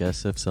 You have to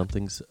guess if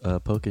something's a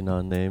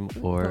Pokemon name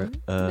or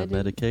a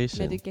medication.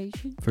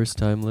 Medication?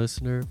 First-time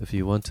listener, if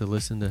you want to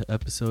listen to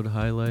episode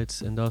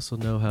highlights and also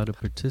know how to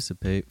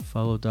participate,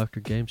 follow Dr.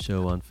 Game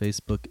Show on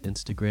Facebook,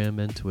 Instagram,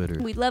 and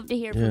Twitter. We'd love to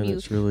hear from you.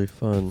 It's really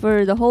fun.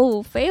 For the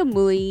whole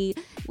family.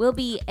 We'll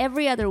be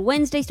every other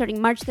Wednesday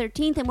starting March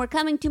 13th, and we're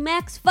coming to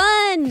Max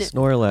Fun!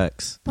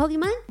 Snorlax.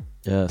 Pokemon?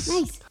 Yes.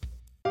 Nice.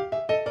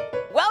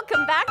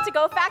 Welcome back to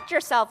Go Fact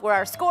Yourself, where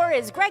our score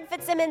is Greg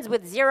Fitzsimmons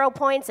with 0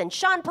 points and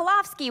Shawn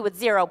Pelofsky with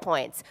 0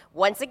 points.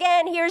 Once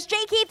again, here's J.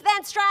 Keith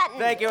Van Stratton.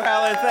 Thank you,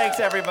 Helen. Thanks,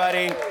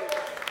 everybody.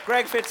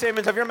 Greg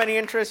Fitzsimmons, of your many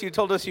interests, you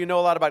told us you know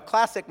a lot about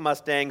classic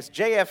Mustangs,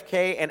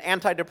 JFK, and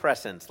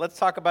antidepressants. Let's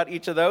talk about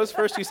each of those.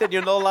 First, you said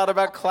you know a lot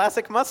about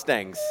classic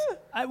Mustangs.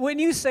 When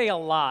you say a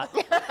lot,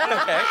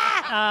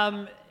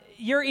 Okay.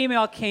 your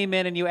email came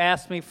in and you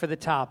asked me for the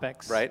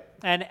topics. Right.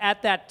 And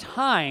at that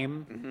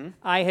time,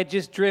 I had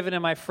just driven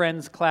in my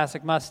friend's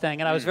classic Mustang,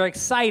 and I was very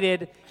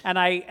excited. And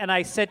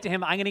I said to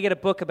him, "I'm going to get a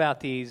book about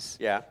these."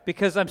 Yeah.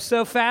 Because I'm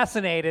so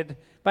fascinated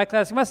by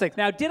classic Mustangs.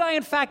 Now, did I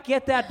in fact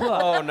get that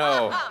book? Oh,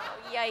 no.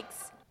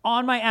 Yikes.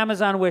 On my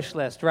Amazon wish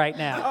list right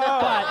now.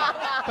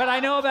 But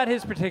I know about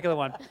his particular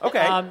one.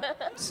 Okay.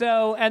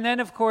 And then,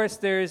 of course,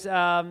 there's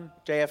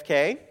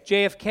JFK.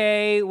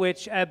 JFK,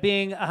 which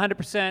being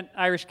 100%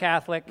 Irish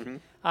Catholic,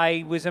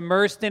 I was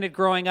immersed in it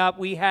growing up.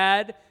 We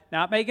had,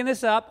 not making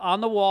this up, on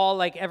the wall,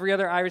 like every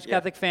other Irish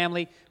Catholic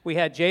family, we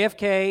had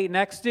JFK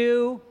next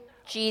to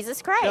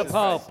Jesus Christ. the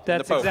Pope.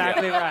 That's The Pope,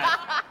 exactly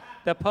right.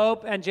 The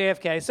Pope and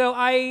JFK. So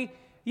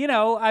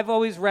I've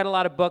always read a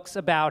lot of books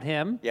about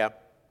him. Yeah.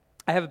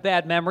 I have a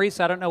bad memory,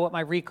 so I don't know what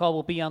my recall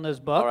will be on those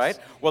books. All right.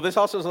 Well, this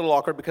also is a little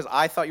awkward because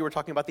I thought you were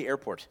talking about the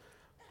airport.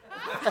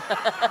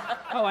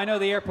 Oh, I know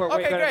the airport. way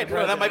Okay, better than great. the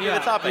Well, that might be the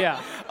president. topic.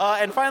 Yeah.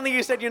 And finally,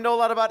 you said you know a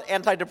lot about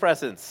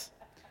antidepressants.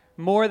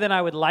 More than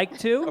I would like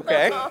to.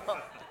 Okay.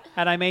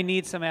 And I may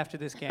need some after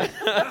this game. All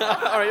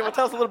right. Well,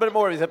 tell us a little bit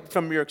more. Is that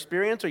from your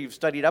experience or you've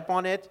studied up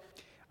on it?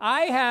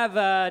 I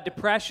have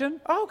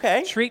depression. Oh,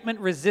 okay.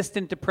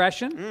 Treatment-resistant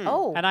depression.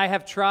 Oh. And I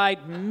have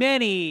tried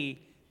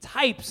many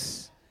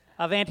types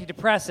of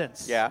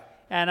antidepressants. Yeah.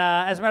 And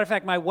as a matter of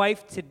fact, my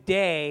wife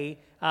today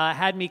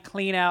had me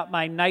clean out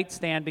my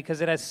nightstand because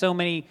it has so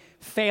many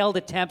failed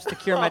attempts to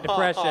cure my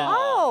depression.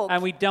 Oh.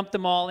 And we dumped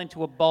them all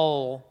into a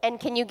bowl. And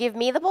can you give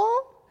me the bowl?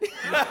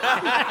 Can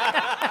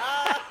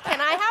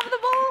I have the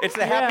bowl? It's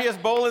the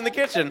happiest bowl in the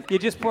kitchen. You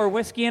just pour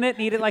whiskey in it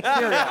and eat it like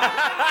cereal.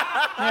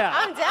 Yeah,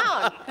 I'm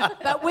down.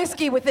 But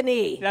whiskey with an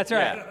E. that's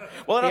right. Yeah.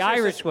 Well, in The all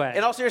Irish seriousness- way.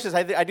 In all seriousness,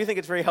 I do think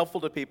it's very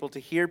helpful to people to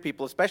hear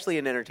people, especially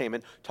in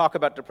entertainment, talk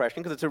about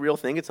depression because it's a real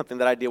thing. It's something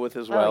that I deal with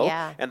as well.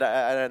 yeah. And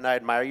I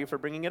admire you for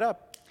bringing it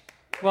up.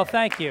 Well,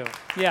 thank you.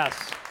 Yes.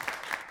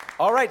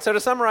 All right, so to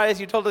summarize,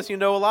 you told us you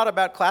know a lot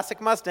about classic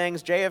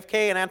Mustangs,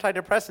 JFK, and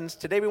antidepressants.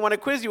 Today we want to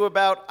quiz you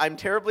about, I'm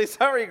terribly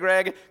sorry,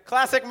 Greg,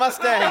 classic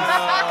Mustangs.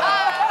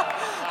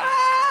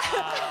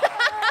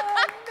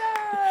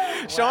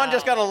 Shawn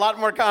just got a lot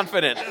more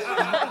confident.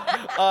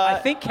 I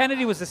think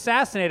Kennedy was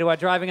assassinated while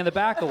driving in the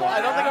back of one.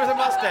 I don't think it was a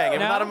Mustang. It was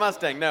No? not a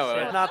Mustang. No,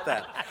 it was not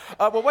that.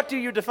 Well, what do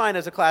you define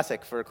as a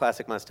classic for a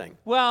classic Mustang?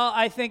 Well,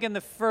 I think in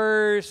the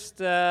first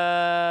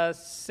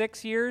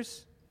 6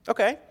 years.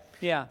 Okay.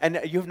 Yeah. And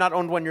you've not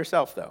owned one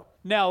yourself, though?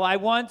 No, I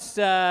once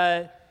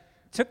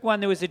took one.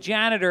 There was a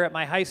janitor at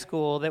my high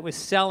school that was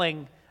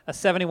selling a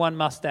 71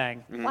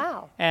 Mustang.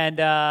 Wow.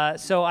 And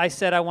so I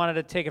said I wanted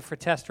to take it for a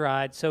test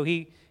ride. So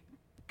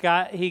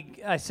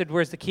I said,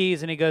 "Where's the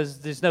keys?" And he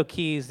goes, "There's no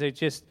keys. They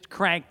just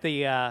cranked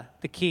the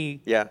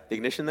key." Yeah, the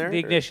ignition there? The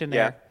ignition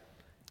there.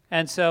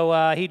 And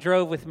so he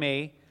drove with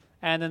me.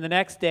 And then the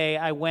next day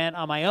I went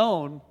on my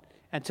own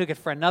and took it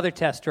for another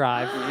test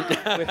drive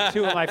with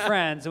two of my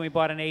friends. And we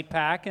bought an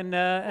 8-pack and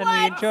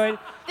we enjoyed it.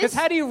 Because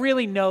how do you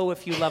really know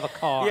if you love a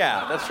car?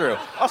 Yeah, that's true.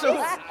 Also,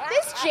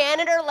 This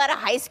janitor let a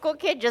high school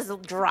kid just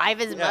drive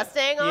his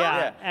Mustang off?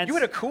 Yeah. And you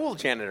had a cool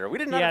janitor. We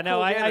did not yeah, have no,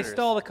 cool I janitors.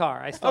 stole the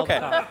car. I stole Okay. the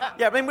car.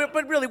 Yeah, I mean,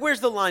 but really,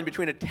 where's the line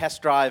between a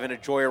test drive and a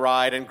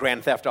joyride and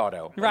Grand Theft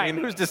Auto? I Right.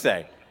 mean, who's to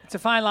say? It's a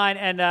fine line,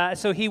 and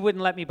so he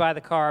wouldn't let me buy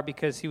the car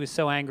because he was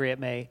so angry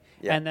at me.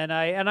 Yeah. And then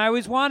I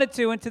always wanted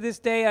to, and to this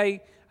day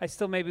I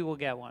still maybe will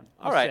get one.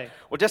 All right.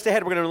 Well, just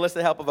ahead, we're going to enlist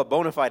the help of a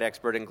bona fide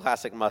expert in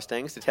classic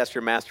Mustangs to test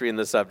your mastery in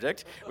the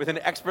subject with an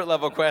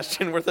expert-level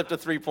question worth up to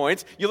 3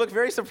 points. You look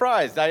very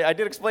surprised. I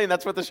did explain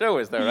that's what the show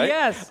is, though, right?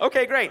 Yes.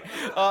 Okay, great.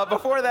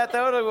 Before that,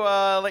 though,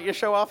 to let you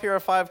show off, here are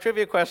 5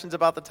 trivia questions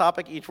about the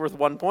topic, each worth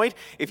 1 point.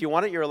 If you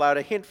want it, you're allowed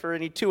a hint for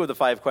any 2 of the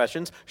 5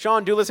 questions.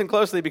 Shawn, do listen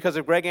closely because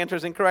if Greg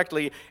answers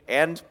incorrectly,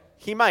 and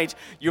he might,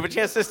 you have a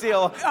chance to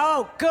steal.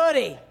 Oh,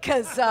 goody.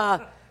 Because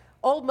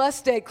Old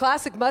Mustang,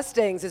 classic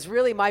Mustangs is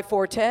really my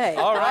forte.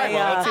 All right,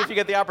 well, let's see if you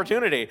get the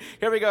opportunity.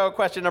 Here we go,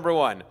 question number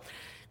 1.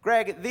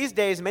 Greg, these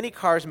days many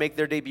cars make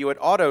their debut at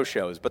auto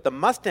shows, but the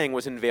Mustang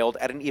was unveiled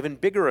at an even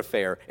bigger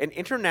affair, an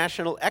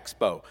international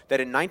expo that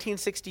in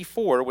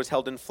 1964 was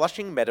held in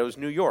Flushing Meadows,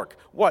 New York.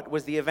 What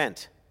was the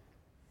event?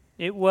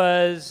 It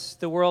was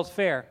the World's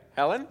Fair.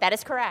 Helen? That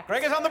is correct.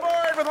 Greg is on the board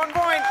with 1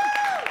 point.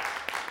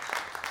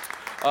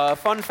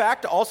 Fun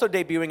fact, also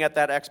debuting at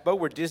that expo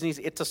were Disney's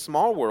It's a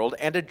Small World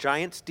and a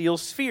giant steel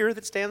sphere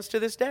that stands to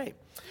this day.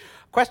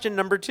 Question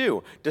number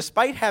 2.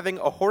 Despite having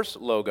a horse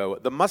logo,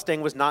 the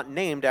Mustang was not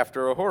named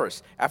after a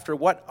horse. After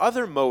what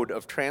other mode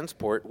of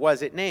transport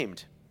was it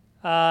named?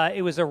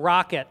 It was a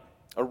rocket,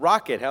 A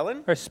rocket,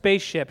 Helen? or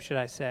spaceship, should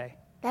I say.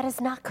 That is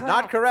not correct.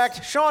 Not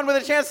correct. Sean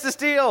with a chance to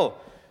steal.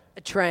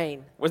 A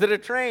train. Was it a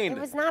train? It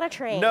was not a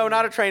train. No,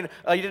 not a train.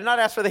 You did not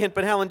ask for the hint,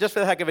 but Helen, just for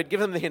the heck of it,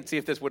 give them the hint, see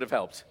if this would have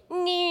helped.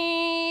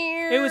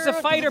 It was a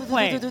fighter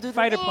plane.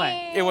 Fighter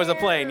plane. It was a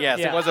plane, yes.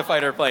 Yeah. It was a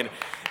fighter plane.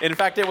 In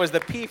fact, it was the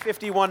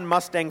P-51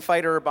 Mustang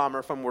fighter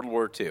bomber from World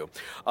War II.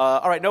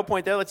 All right, no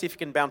point there. Let's see if you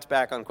can bounce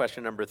back on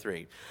question number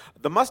 3.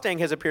 The Mustang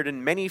has appeared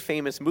in many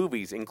famous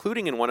movies,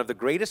 including in one of the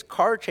greatest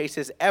car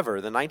chases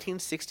ever, the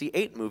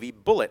 1968 movie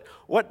Bullitt.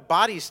 What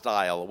body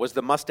style was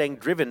the Mustang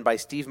driven by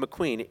Steve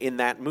McQueen in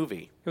that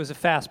movie? It was a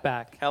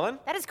fastback. Helen?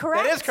 That is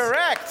correct. That is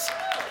correct.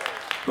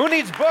 Who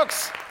needs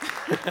books?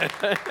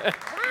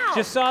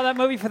 Just saw that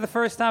movie for the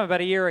first time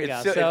about a year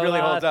ago. It really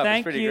holds up. It's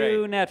Thank pretty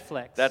you, great.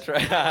 Netflix. That's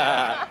right.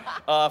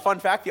 Fun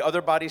fact, the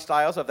other body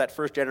styles of that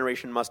first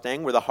generation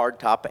Mustang were the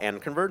hardtop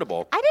and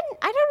convertible. I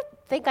don't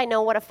think I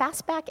know what a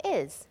fastback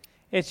is.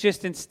 It's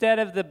just instead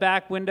of the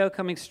back window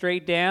coming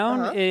straight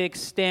down, it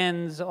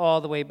extends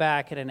all the way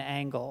back at an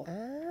angle.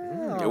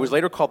 It was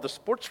later called the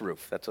sports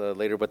roof. That's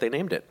later what they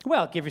named it.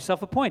 Well, give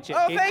yourself a point, Jake.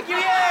 Oh, thank you.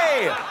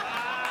 Yay!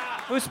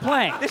 Who's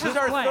playing? This is Who's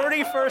our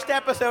playing? 31st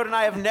episode, and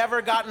I have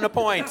never gotten a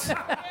point.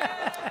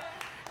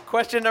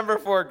 Question number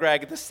 4,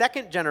 Greg. The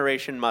second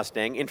generation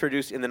Mustang,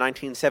 introduced in the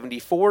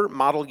 1974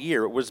 model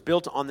year, was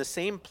built on the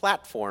same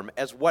platform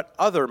as what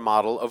other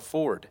model of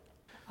Ford?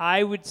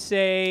 I would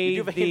say You do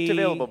have a hint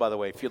available, by the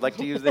way, if you'd like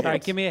to use the hint. All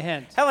right, give me a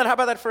hint. Helen, how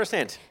about that first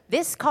hint?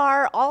 This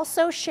car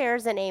also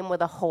shares a name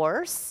with a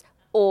horse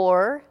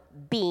or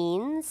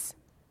beans.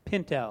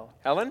 Pinto.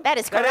 Helen? That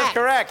is That is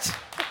correct.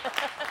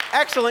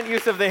 Excellent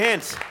use of the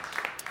hint.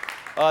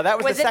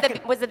 That was the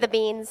second. Was it the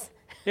beans?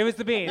 It was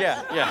the beans.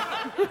 Yeah.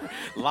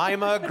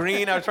 Lima,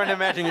 green. I was trying to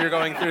imagine you were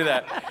going through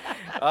that.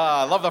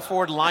 I love the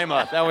Ford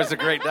Lima. That was a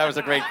great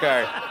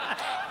car.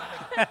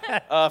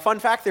 Fun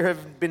fact, there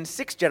have been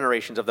 6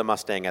 generations of the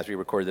Mustang as we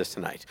record this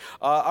tonight.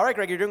 All right,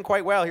 Greg, you're doing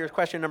quite well. Here's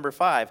question number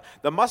 5.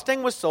 The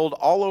Mustang was sold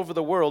all over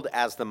the world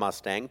as the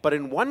Mustang, but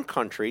in one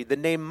country, the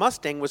name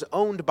Mustang was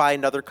owned by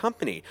another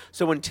company.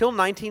 So until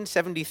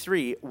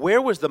 1973,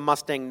 where was the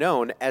Mustang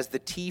known as the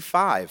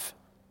T5?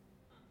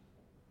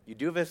 You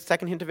do have a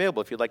second hint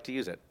available if you'd like to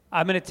use it.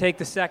 I'm going to take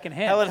the second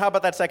hint. Helen, how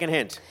about that second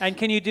hint? And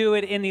can you do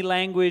it in the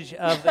language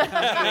of the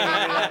country?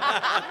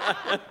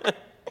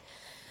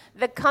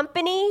 The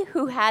company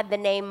who had the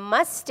name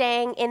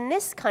Mustang in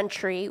this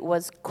country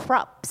was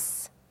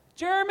Krupps.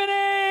 Germany!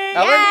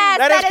 Helen, Yes,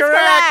 that is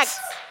correct.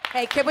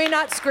 Hey, can we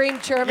not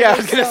scream Germany Yeah, I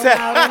was gonna so say.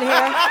 loud in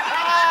here?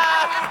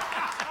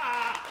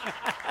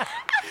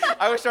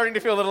 I was starting to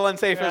feel a little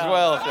unsafe as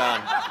well,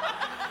 Sean.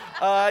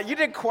 You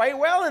did quite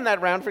well in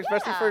that round,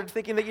 especially for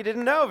thinking that you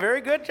didn't know.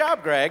 Very good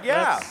job, Greg.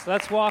 Yeah.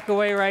 Let's walk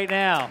away right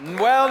now.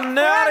 Well,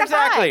 not of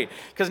exactly.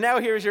 Because now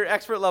here's your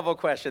expert level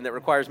question that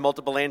requires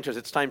multiple answers.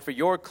 It's time for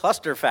your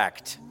cluster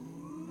fact.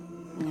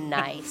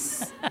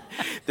 Nice.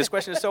 This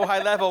question is so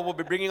high level, we'll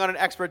be bringing on an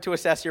expert to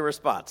assess your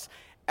response.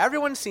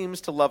 Everyone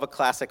seems to love a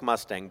classic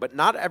Mustang, but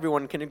not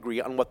everyone can agree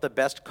on what the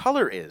best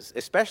color is,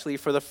 especially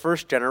for the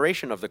first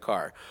generation of the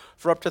car.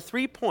 For up to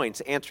 3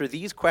 points, answer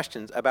these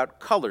questions about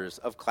colors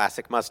of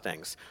classic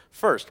Mustangs.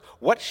 First,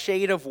 what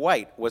shade of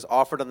white was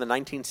offered on the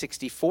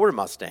 1964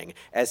 Mustang,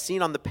 as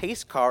seen on the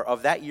pace car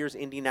of that year's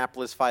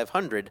Indianapolis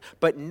 500,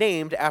 but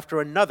named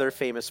after another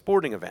famous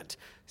sporting event?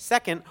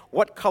 Second,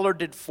 what color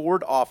did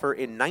Ford offer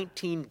in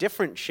 19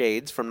 different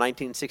shades from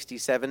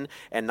 1967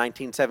 and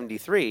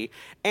 1973?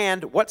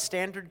 And what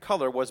standard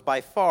color was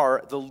by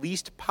far the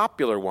least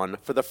popular one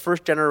for the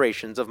first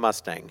generations of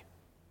Mustang?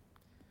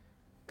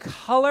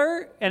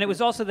 Color, and it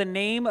was also the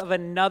name of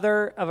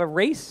a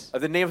race?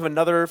 The name of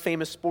another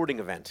famous sporting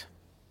event.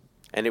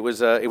 And it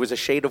was a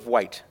shade of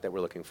white that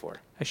we're looking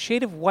for. A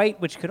shade of white,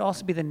 which could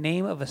also be the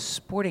name of a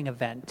sporting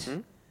event.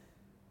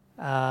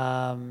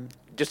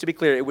 Just to be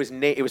clear, it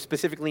was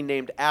specifically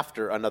named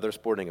after another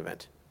sporting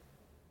event.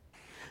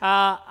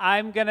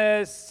 I'm going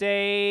to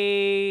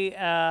say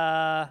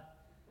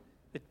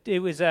it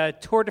was a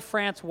Tour de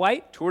France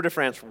white. Tour de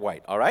France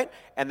white, all right?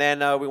 And then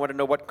we want to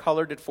know what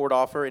color did Ford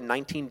offer in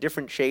 19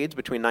 different shades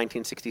between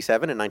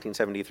 1967 and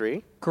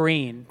 1973?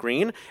 Green.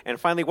 Green. And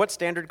finally, what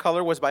standard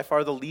color was by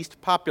far the least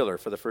popular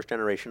for the first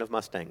generation of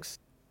Mustangs?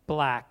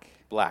 Black.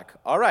 Black.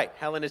 All right.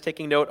 Helen is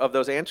taking note of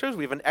those answers.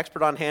 We have an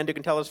expert on hand who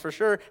can tell us for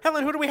sure.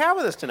 Helen, who do we have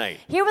with us tonight?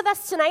 Here with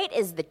us tonight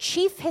is the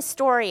chief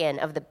historian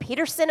of the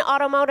Peterson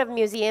Automotive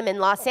Museum in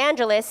Los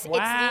Angeles. Wow.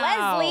 It's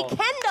Leslie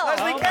Kendall.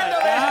 Leslie Kendall,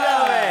 ladies and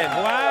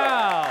gentlemen.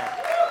 Wow.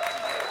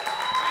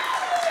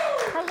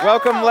 Hello.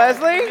 Welcome,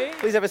 Leslie.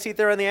 Please have a seat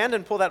there on the end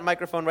and pull that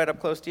microphone right up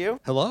close to you.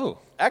 Hello.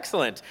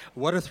 Excellent.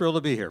 What a thrill to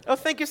be here. Oh,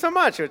 thank you so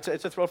much. It's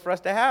a thrill for us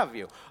to have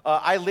you.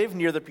 I live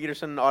near the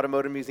Peterson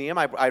Automotive Museum.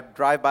 I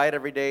drive by it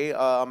every day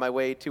on my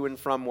way to and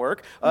from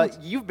work.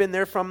 You've been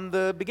there from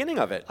the beginning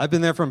of it. I've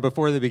been there from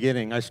before the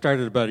beginning. I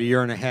started about a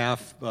year and a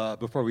half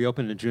before we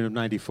opened in June of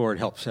 '94 and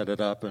helped set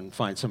it up and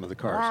find some of the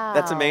cars. Wow.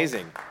 That's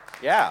amazing.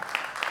 Yeah.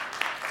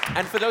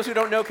 And for those who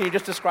don't know, can you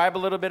just describe a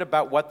little bit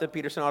about what the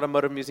Peterson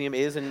Automotive Museum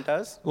is and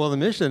does? Well, the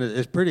mission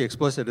is pretty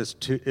explicit.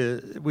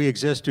 We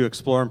exist to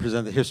explore and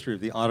present the history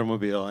of the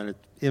automobile and its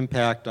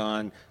impact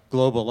on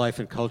global life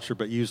and culture,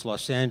 but use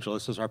Los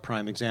Angeles as our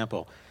prime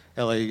example.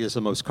 LA is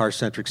the most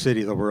car-centric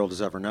city the world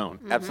has ever known.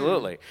 Mm-hmm.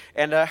 Absolutely.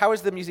 And how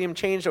has the museum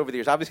changed over the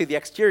years? Obviously, the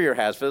exterior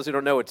has. For those who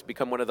don't know, it's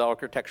become one of the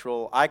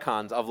architectural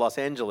icons of Los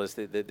Angeles,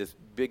 this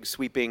big,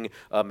 sweeping,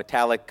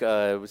 metallic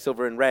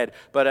silver and red.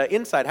 But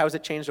inside, how has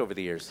it changed over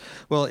the years?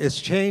 Well,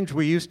 it's changed.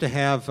 We used to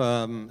have...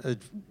 the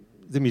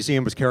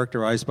museum was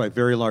characterized by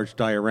very large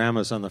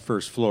dioramas on the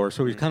first floor,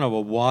 so it was kind of a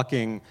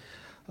walking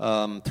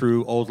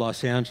through old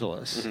Los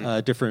Angeles,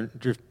 different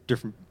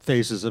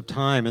phases of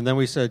time. And then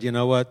we said, you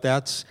know what,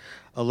 that's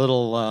a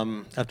little,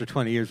 after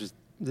 20 years,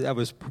 that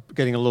was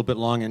getting a little bit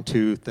long in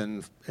tooth,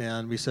 and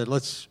we said,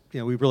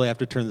 we really have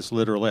to turn this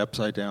literally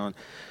upside down.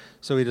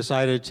 So we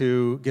decided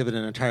to give it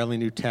an entirely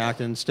new tack.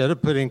 And instead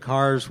of putting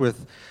cars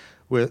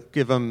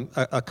give them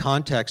a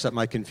context that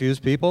might confuse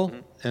people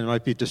and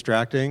might be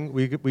distracting,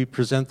 we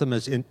present them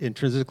as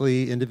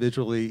intrinsically,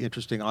 individually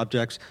interesting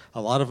objects,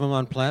 a lot of them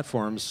on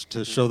platforms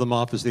to show them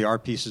off as the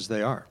art pieces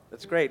they are.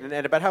 That's great.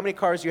 And about how many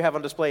cars do you have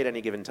on display at any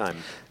given time?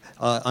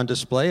 On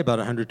display, about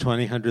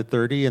 120,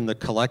 130. In the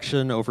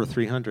collection, over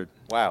 300.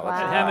 Wow.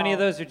 And how many of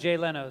those are Jay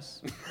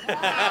Leno's?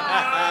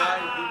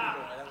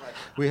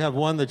 We have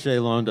one that Jay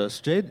loaned us.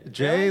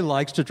 Jay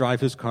likes to drive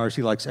his cars.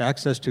 He likes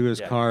access to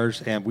his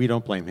cars, and we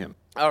don't blame him.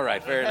 All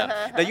right, fair enough.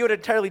 Now, you had an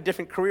entirely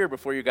different career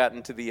before you got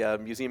into the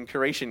museum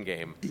curation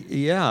game.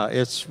 Yeah,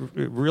 it's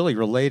really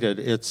related.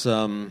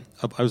 I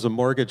was a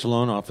mortgage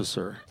loan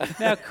officer.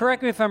 Now,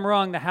 correct me if I'm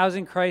wrong, the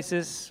housing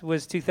crisis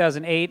was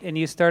 2008, and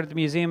you started the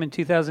museum in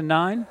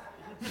 2009?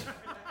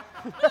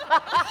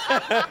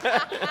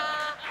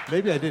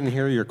 Maybe I didn't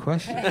hear your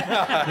question.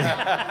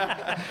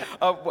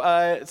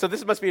 So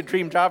this must be a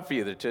dream job for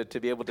you to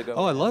be able to go.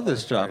 Oh, I love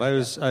this job. I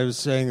was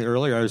saying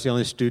earlier I was the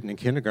only student in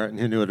kindergarten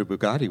who knew what a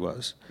Bugatti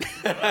was.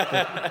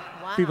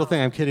 Wow. People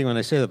think I'm kidding when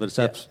I say that, but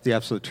it's the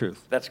absolute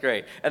truth. That's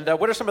great. And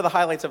what are some of the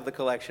highlights of the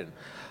collection?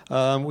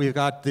 We've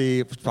got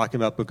talking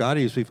about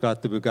Bugattis, we've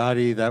got the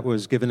Bugatti that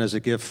was given as a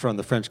gift from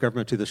the French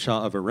government to the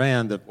Shah of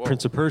Iran, the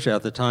Prince of Persia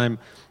at the time,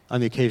 on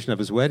the occasion of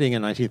his wedding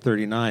in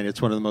 1939.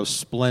 It's one of the most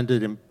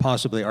splendid and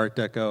possibly Art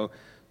Deco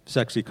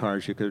sexy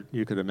cars you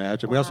could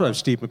imagine. Wow. We also have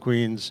Steve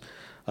McQueen's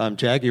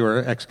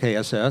Jaguar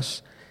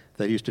XKSS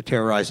that he used to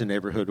terrorize the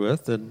neighborhood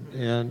with, and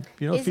a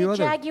few other. Is it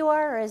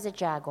Jaguar or is it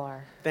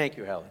Jaguar? Thank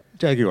you, Helen.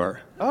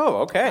 Jaguar.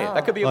 Oh, okay.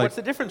 That could be what's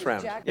the difference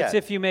round? It's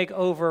if you make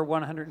over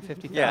 $150,000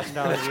 a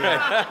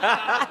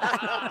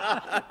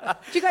year.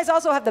 Do you guys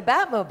also have the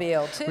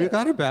Batmobile, too? We've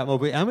got a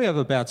Batmobile, and we have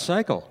a Bat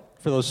Cycle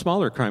for those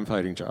smaller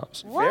crime-fighting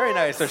jobs. What? Very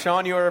nice. So,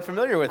 Shawn, you are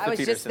familiar with the I was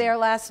Peterson. just there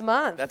last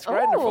month. That's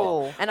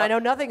wonderful. And I know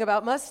nothing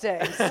about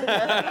Mustangs.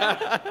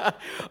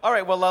 All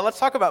right, well, let's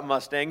talk about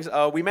Mustangs.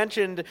 We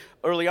mentioned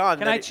early on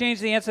Can I change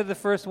the answer to the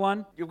first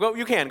one? You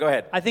can. Go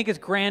ahead. I think it's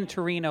Gran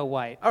Torino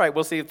White. All right,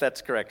 we'll see if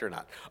that's correct or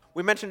not.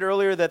 We mentioned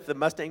earlier that the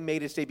Mustang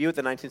made its debut at the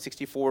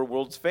 1964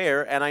 World's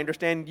Fair, and I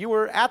understand you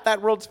were at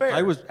that World's Fair.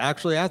 I was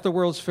actually at the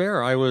World's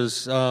Fair. I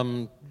was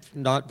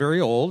not very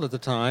old at the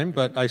time,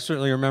 but I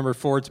certainly remember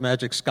Ford's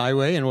Magic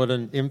Skyway and what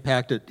an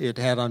impact it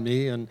had on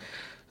me, and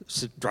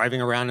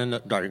sitting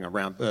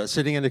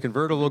in a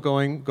convertible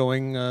going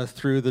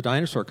through the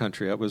dinosaur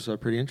country. That was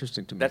pretty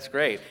interesting to me. That's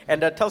great.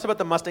 And tell us about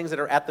the Mustangs that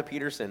are at the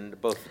Peterson,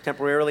 both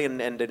temporarily and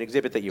an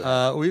exhibit that you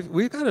have.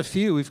 We've got a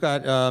few. We've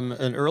got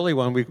an early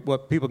one.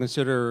 What people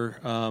consider,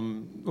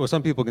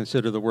 some people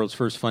consider the world's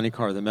first funny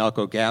car, the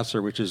Malco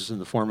Gasser, which is in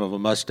the form of a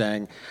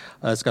Mustang.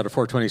 It's got a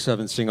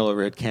 427 single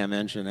overhead cam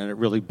engine, and it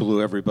really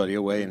blew everybody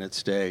away in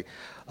its day.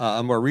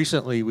 More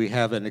recently, we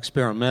have an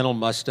experimental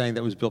Mustang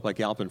that was built by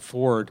Galpin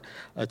Ford.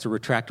 It's a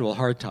retractable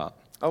hardtop.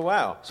 Oh,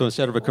 wow. So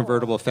instead of a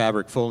convertible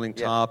fabric folding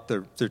top,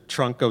 the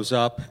trunk goes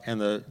up and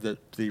the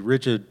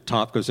rigid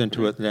top goes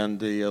into it, and then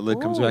the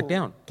lid comes back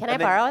down. Can I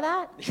borrow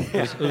that?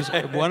 It was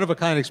one of a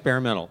kind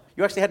experimental.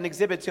 You actually had an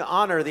exhibit to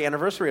honor the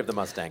anniversary of the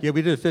Mustang. Yeah,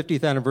 we did a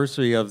 50th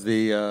anniversary of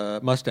the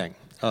Mustang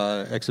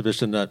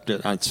exhibition on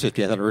its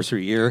 50th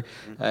anniversary year,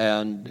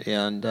 and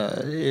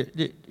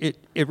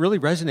it really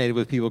resonated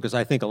with people because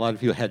I think a lot of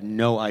people had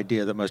no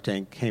idea that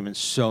Mustang came in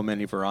so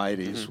many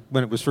varieties.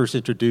 When it was first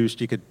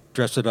introduced, you could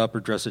dress it up or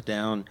dress it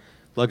down.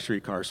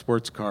 luxury car,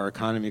 sports car,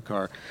 economy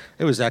car.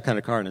 It was that kind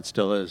of car, and it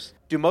still is.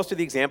 Do most of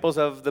the examples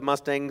of the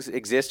Mustangs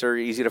exist or are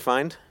easy to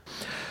find?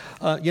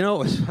 What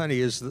was funny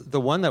is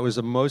the one that was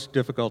the most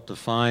difficult to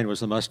find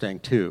was the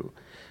Mustang II,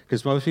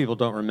 because most people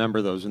don't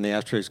remember those. When the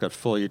ashtrays got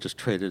full, you just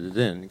traded it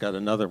in, you got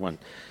another one.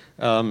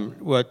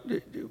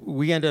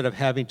 We ended up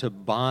having to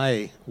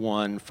buy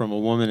one from a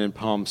woman in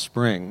Palm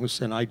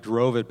Springs, and I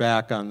drove it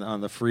back on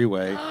the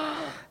freeway.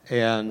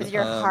 And with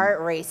your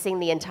heart racing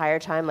the entire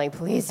time, like,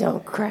 please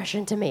don't crash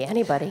into me,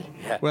 anybody.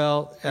 Yeah.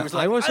 Well,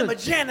 like, I'm a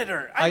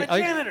janitor. I'm a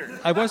janitor.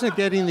 I wasn't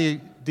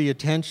getting the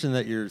attention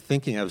that you're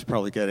thinking I was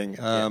probably getting.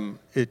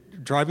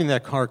 Driving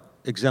that car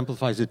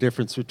exemplifies the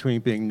difference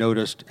between being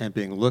noticed and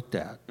being looked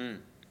at.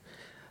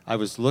 I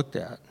was looked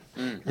at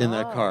in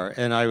that car,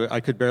 and I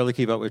could barely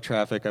keep up with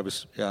traffic. It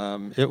was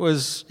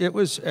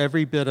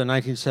every bit a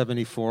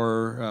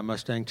 1974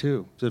 Mustang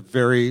II.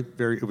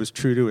 It was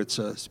true to its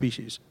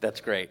species. That's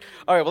great.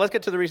 All right, well, let's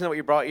get to the reason that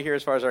we brought you here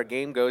as far as our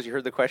game goes. You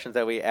heard the questions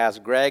that we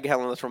asked Greg.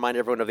 Helen, let's remind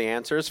everyone of the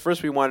answers.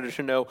 First, we wanted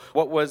to know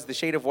what was the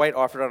shade of white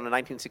offered on a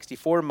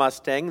 1964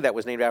 Mustang that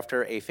was named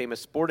after a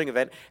famous sporting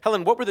event.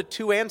 Helen, what were the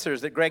two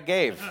answers that Greg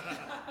gave?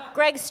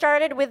 Greg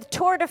started with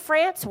Tour de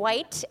France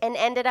white and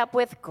ended up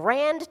with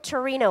Grand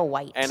Torino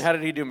white. And how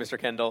did he do, Mr.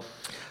 Kendall?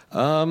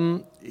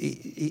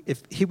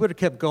 If he would have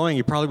kept going,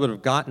 he probably would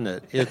have gotten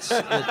it.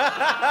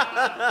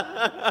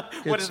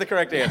 What is the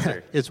correct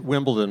answer? It's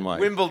Wimbledon white.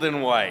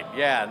 Wimbledon white.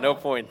 Yeah, no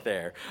point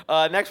there.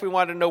 Next, we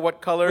wanted to know what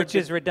color. Which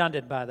is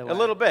redundant, by the way. A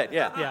little bit,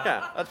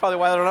 yeah. That's probably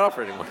why they're not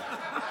offered anymore.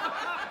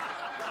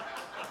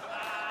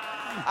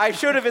 I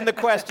should have in the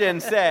question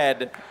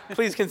said,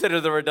 please consider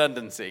the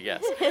redundancy,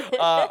 yes.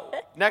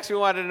 Next, we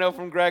wanted to know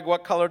from Greg,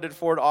 what color did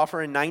Ford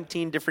offer in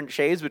 19 different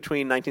shades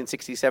between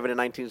 1967 and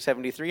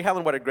 1973?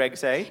 Helen, what did Greg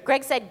say?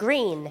 Greg said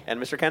green. And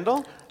Mr.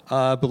 Kendall?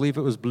 I believe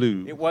it was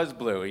blue. It was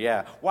blue,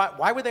 yeah.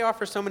 Why would they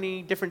offer so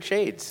many different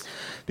shades?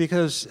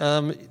 Because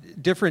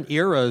different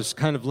eras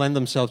kind of lend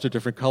themselves to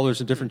different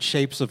colors and different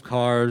shapes of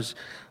cars.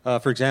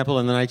 For example,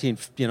 in the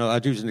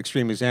I'd use an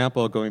extreme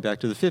example going back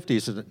to the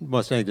 50s. The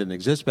Mustang didn't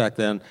exist back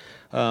then,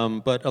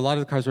 but a lot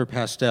of the cars were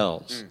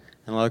pastels.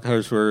 And a lot of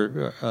cars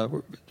were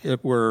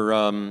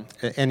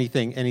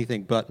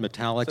anything but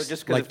metallics,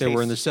 so like they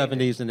were in the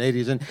 70s and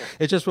 80s. And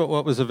it's just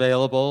what was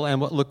available and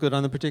what looked good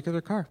on the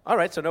particular car. All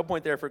right, so no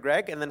point there for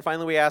Greg. And then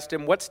finally we asked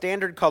him what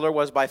standard color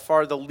was by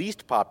far the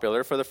least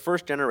popular for the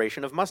first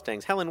generation of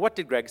Mustangs. Helen, what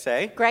did Greg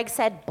say? Greg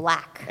said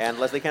black. And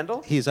Leslie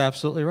Kendall? He's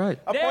absolutely right.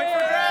 A point for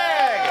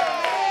Greg!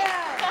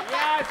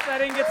 Yes, I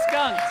didn't get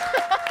skunked.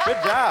 Good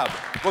job.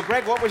 Well,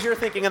 Greg, what was your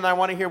thinking? And I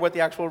want to hear what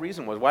the actual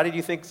reason was. Why did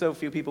you think so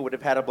few people would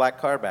have had a black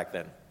car back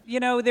then?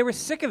 They were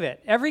sick of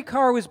it. Every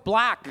car was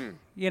black,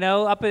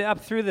 up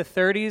through the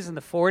 30s and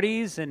the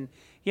 40s. And,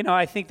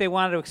 I think they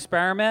wanted to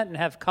experiment and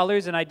have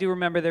colors. And I do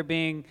remember there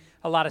being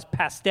a lot of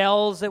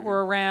pastels that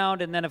were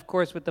around. And then, of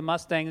course, with the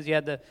Mustangs, you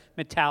had the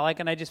metallic.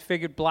 And I just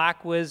figured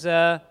black was...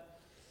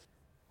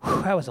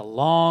 that was a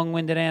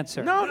long-winded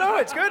answer. No,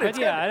 it's good. It's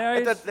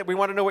good. We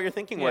want to know what your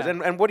thinking was.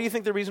 And what do you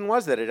think the reason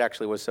was that it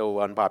actually was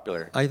so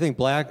unpopular? I think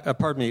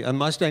a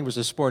Mustang was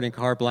a sporting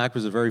car. Black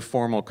was a very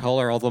formal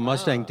color, although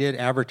Mustang did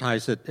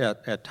advertise it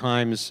at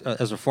times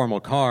as a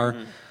formal car,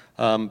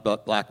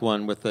 but black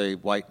one with a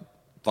white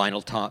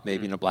vinyl top,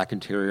 maybe in a black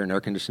interior and air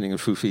conditioning and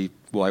foofy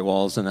white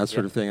walls and that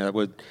sort of thing. That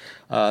would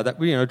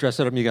dress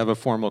it up and you have a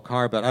formal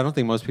car, but I don't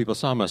think most people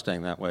saw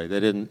Mustang that way.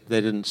 They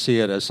didn't see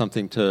it as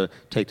something to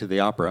take to the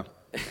opera.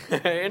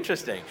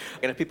 Interesting.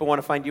 And if people want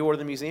to find you or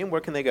the museum, where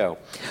can they go?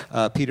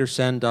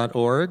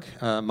 petersen.org.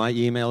 My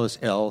email is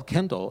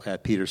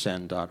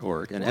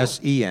lkendall@petersen.org, and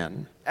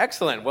S-E-N.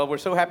 Excellent. Well, we're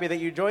so happy that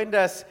you joined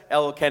us,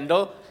 L.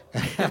 Kendall.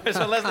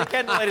 So Leslie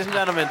Kendall, ladies and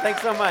gentlemen,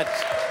 thanks so much.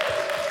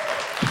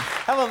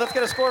 Helen, let's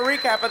get a score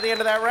recap at the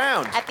end of that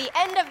round. At the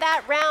end of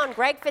that round,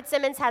 Greg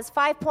Fitzsimmons has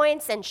 5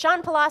 points and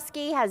Shawn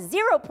Pelofsky has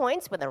 0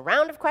 points with a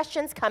round of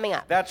questions coming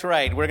up. That's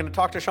right. We're going to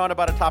talk to Shawn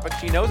about a topic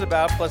she knows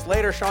about. Plus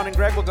later, Shawn and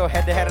Greg will go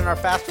head-to-head in our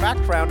Fast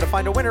Fact round to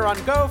find a winner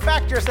on Go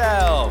Fact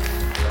Yourself.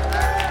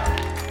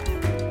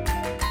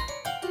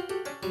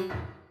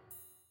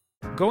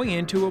 Going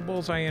into a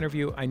Bullseye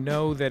interview, I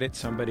know that it's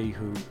somebody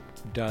who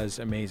does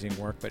amazing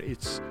work, but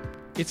it's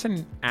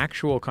an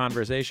actual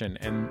conversation,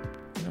 and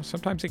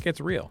sometimes it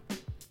gets real.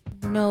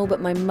 No, but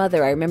my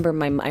mother, I remember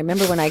when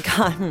I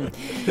got,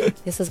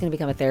 this is going to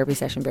become a therapy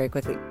session very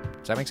quickly.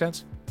 Does that make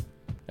sense?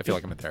 I feel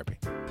like I'm in therapy.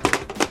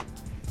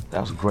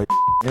 That was a great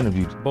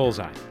interview.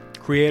 Bullseye.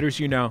 Creators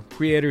you know,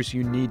 creators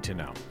you need to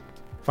know.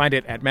 Find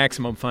it at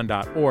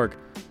MaximumFun.org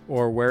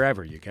or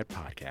wherever you get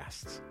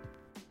podcasts.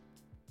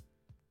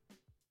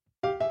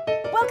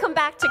 Welcome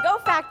back to Go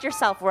Fact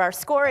Yourself, where our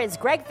score is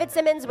Greg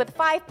Fitzsimmons with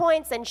 5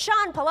 points and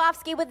Shawn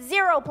Pelofsky with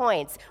 0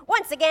 points.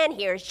 Once again,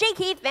 here's J.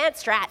 Keith Van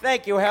Strat.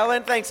 Thank you,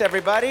 Helen. Thanks,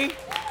 everybody.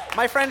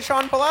 My friend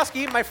Shawn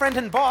Pelofsky, my friend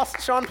and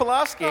boss, Shawn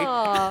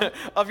Pelofsky.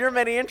 Of your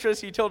many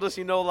interests, you told us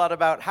you know a lot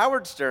about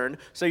Howard Stern,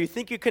 So You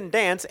Think You Can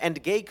Dance,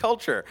 and gay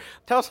culture.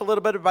 Tell us a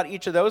little bit about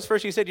each of those.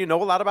 First, you said you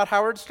know a lot about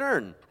Howard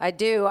Stern. I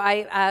do.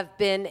 I've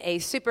been a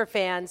super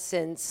fan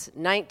since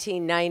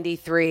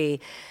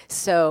 1993.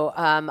 So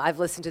I've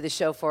listened to the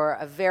show for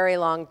a very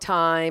long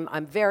time.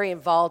 I'm very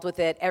involved with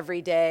it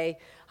every day.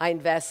 I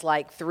invest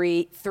like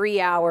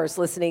three hours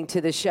listening to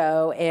the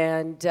show,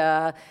 and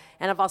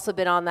I've also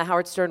been on the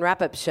Howard Stern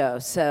wrap-up show.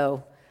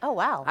 So, oh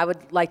wow, I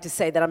would like to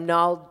say that I'm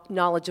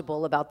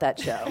knowledgeable about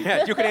that show.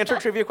 Yeah, you can answer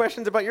trivia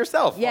questions about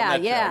yourself. Yeah,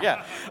 on that yeah.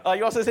 show. Yeah.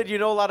 You also said you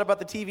know a lot about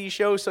the TV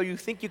show So You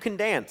Think You Can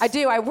Dance. I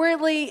do. I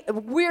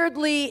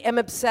weirdly am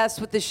obsessed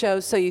with the show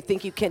So You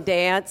Think You Can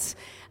Dance.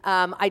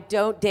 I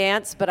don't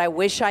dance, but I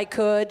wish I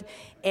could.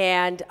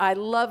 And I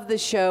love the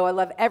show. I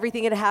love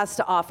everything it has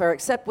to offer,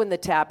 except when the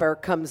tapper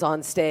comes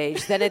on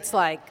stage. Then it's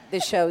like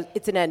the show,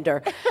 it's an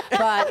ender.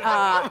 But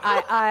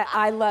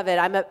I love it.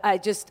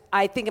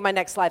 I think in my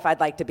next life I'd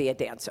like to be a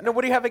dancer. No,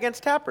 what do you have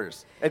against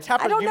tappers?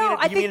 Tappers, I don't know.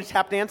 You mean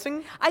tap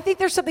dancing? I think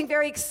there's something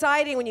very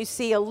exciting when you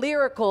see a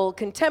lyrical,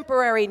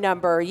 contemporary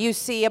number, you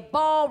see a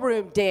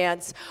ballroom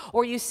dance,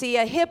 or you see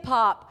a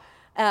hip-hop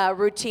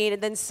routine,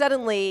 and then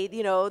suddenly,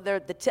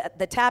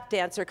 the tap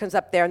dancer comes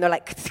up there, and they're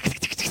like,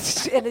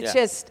 and it's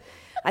just,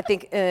 I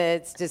think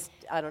it's just,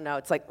 I don't know,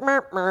 it's like,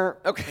 mer, mer.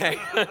 Okay,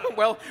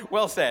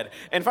 well said.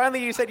 And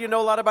finally, you said you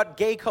know a lot about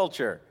gay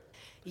culture.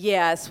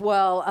 Yes,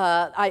 well,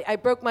 I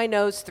broke my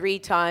nose 3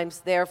 times,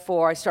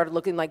 therefore I started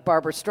looking like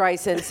Barbra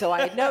Streisand, so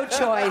I had no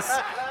choice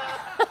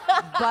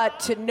but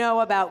to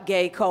know about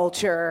gay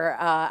culture.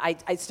 I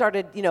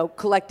started,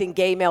 collecting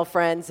gay male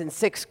friends in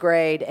 6th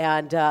grade,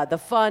 and the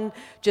fun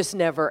just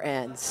never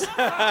ends.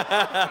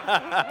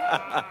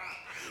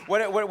 What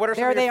are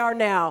there they are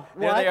now.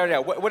 There they are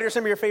now. What are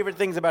some of your favorite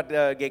things about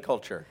gay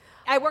culture?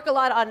 I work a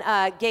lot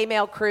on gay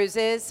male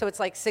cruises, so it's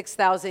like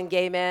 6,000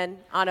 gay men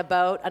on a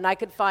boat, and I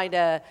could find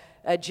a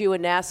Jew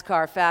in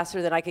NASCAR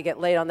faster than I could get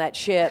laid on that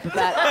ship.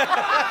 But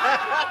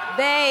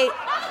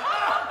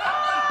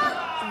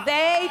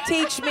they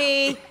teach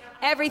me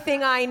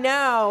everything I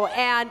know,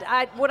 and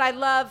what I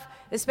love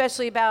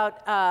especially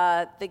about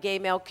the gay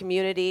male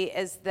community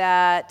is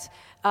that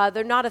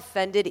they're not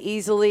offended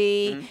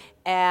easily,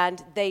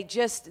 and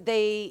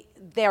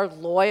they're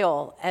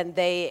loyal, and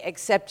they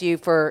accept you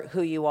for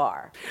who you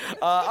are.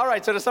 All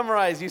right, so to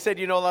summarize, you said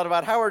you know a lot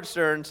about Howard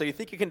Stern, So You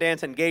Think You Can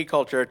Dance, and gay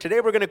culture. Today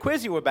we're going to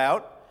quiz you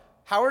about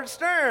Howard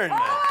Stern. Oh,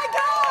 my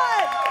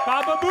God!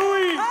 Baba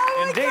Booey!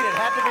 Oh, Indeed, it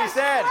had to be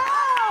said.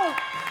 Wow!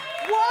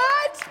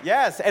 What?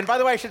 Yes, and by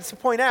the way, I should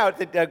point out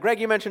that, Greg,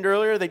 you mentioned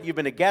earlier that you've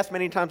been a guest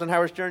many times on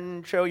Howard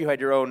Stern Show. You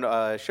had your own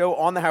show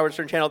on the Howard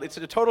Stern channel. It's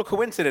a total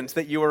coincidence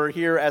that you were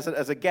here as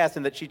a guest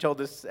and that she told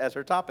this as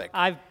her topic.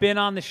 I've been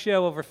on the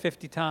show over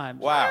 50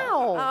 times. Wow.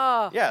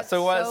 Oh, Yeah,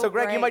 so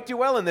Greg, great. you might do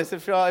well in this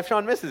if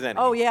Shawn misses any.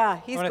 Oh, yeah,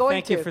 he's I want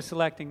going to thank you for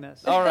selecting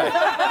this. All right.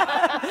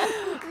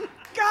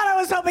 God, I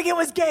was hoping it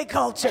was gay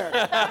culture.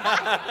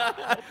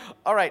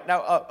 All right.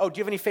 Now, do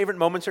you have any favorite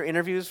moments or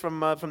interviews from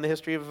the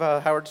history of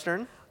Howard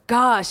Stern?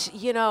 Gosh,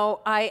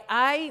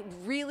 I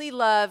really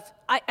love,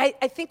 I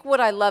think what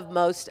I love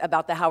most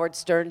about the Howard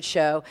Stern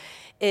Show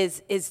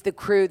is the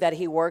crew that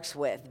he works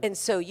with. And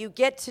so you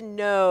get to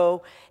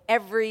know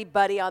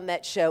everybody on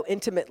that show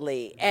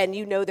intimately, and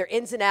you know their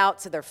ins and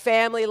outs of their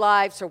family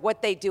lives or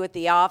what they do at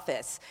the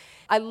office.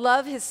 I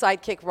love his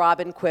sidekick,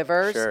 Robin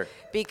Quivers,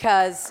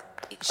 because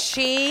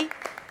she's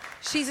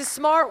a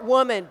smart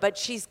woman, but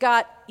she's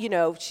got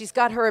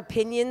her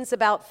opinions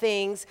about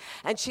things,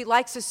 and she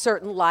likes a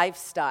certain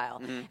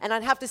lifestyle. And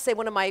I'd have to say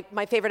one of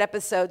my favorite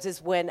episodes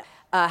is when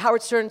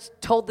Howard Stern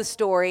told the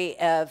story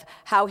of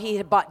how he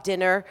had bought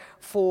dinner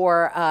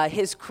for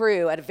his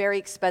crew at a very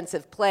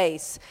expensive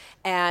place,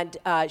 and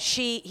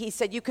he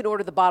said, you can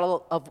order the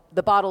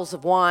bottles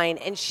of wine,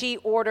 and she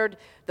ordered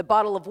the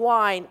bottle of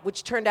wine,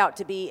 which turned out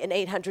to be an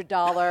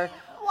 $800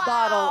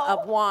 bottle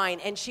of wine,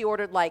 and she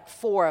ordered like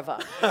 4 of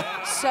them.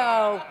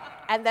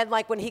 And then,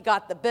 like, when he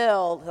got the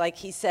bill, like,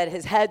 he said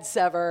his head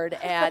severed.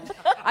 And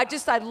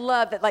I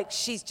love that, like,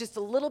 she's just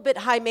a little bit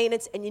high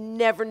maintenance, and you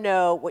never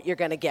know what you're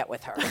going to get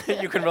with her.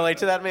 You can relate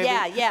to that, maybe?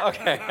 Yeah.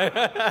 Okay.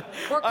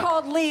 We're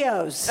called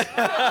Leos.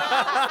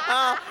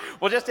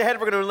 Well, just ahead,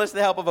 we're going to enlist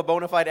the help of a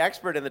bona fide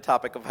expert in the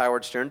topic of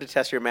Howard Stern to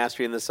test your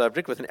mastery in the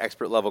subject with an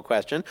expert-level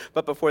question.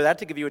 But before that,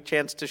 to give you a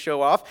chance to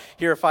show off,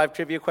 here are 5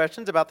 trivia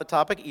questions about the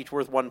topic, each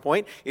worth 1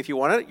 point. If you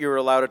want it, you're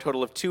allowed a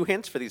total of 2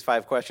 hints for these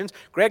 5 questions.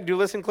 Greg, do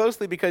listen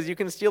closely, because you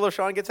can steal if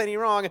Shawn gets any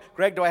wrong.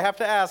 Greg, do I have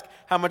to ask,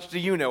 how much do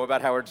you know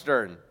about Howard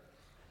Stern?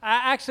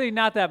 Actually,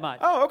 not that much.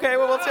 Oh, okay.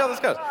 Well, let's see how this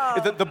goes.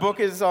 The book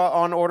is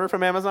on order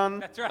from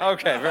Amazon? That's right.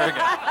 Okay, very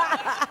good.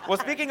 Well,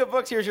 speaking of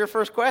books, here's your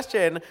first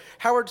question.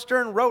 Howard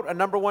Stern wrote a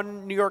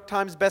 #1 New York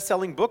Times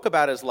best-selling book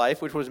about his life,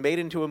 which was made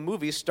into a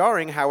movie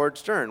starring Howard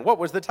Stern. What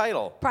was the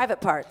title? Private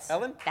Parts.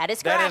 Ellen? That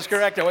is correct. That is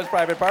correct. It was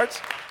Private Parts.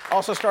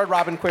 Also starred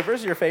Robin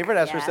Quivers, your favorite,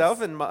 as Yes.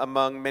 herself, and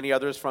among many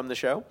others from the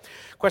show.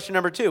 Question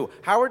number 2.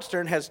 Howard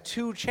Stern has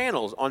 2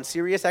 channels on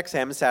Sirius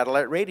XM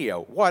satellite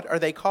radio. What are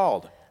they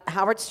called?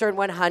 Howard Stern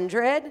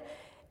 100,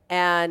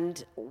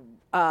 and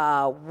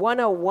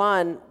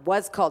 101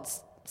 was called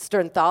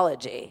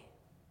Sternthology.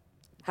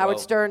 Howard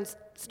Stern's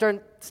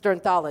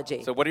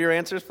Sternthology. So what are your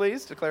answers,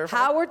 please, to clarify?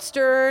 Howard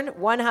Stern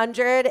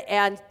 100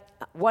 and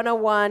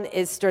 101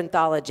 is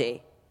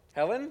Sternthology.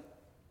 Helen?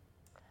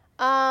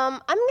 I'm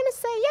going to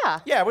say yeah.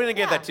 Yeah, we're going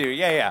to give that to you.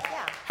 Yeah.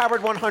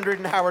 Howard 100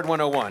 and Howard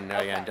 101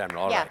 in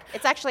general. All right.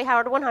 It's actually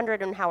Howard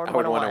 100 and Howard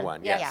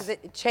 101. yes. Because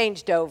it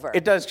changed over.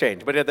 It does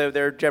change, but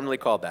they're generally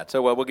called that.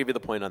 So we'll give you the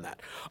point on that.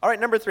 All right,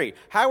 number 3.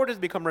 Howard has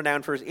become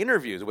renowned for his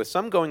interviews, with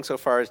some going so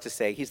far as to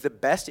say he's the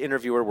best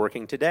interviewer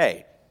working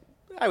today.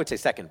 I would say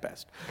second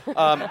best.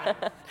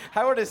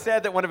 Howard has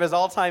said that one of his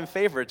all-time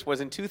favorites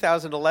was in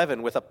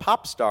 2011 with a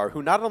pop star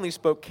who not only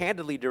spoke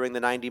candidly during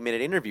the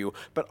 90-minute interview,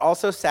 but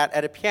also sat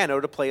at a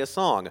piano to play a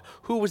song.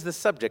 Who was the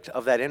subject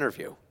of that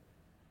interview?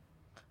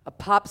 A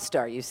pop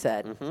star, you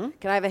said. Mm-hmm.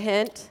 Can I have a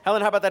hint?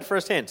 Helen, how about that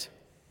first hint?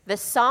 The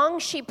song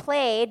she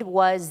played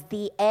was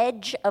The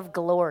Edge of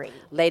Glory.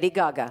 Lady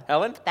Gaga.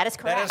 Helen? That is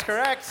correct. That is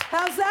correct.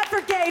 How's that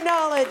for gay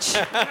knowledge?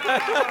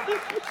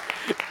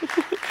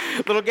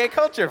 Little gay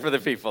culture for the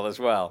people as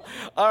well.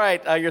 All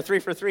right, you're 3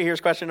 for 3. Here's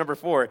question number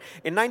 4.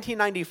 In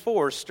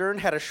 1994, Stern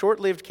had a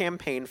short-lived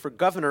campaign for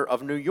governor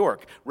of New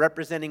York,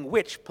 representing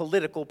which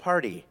political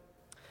party?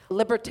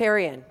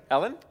 Libertarian.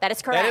 Helen? That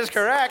is correct. That is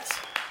correct.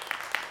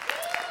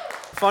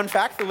 Fun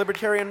fact, the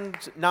Libertarian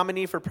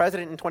nominee for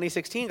president in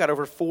 2016 got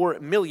over 4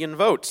 million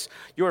votes.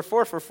 You're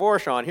 4 for 4,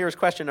 Shawn. Here's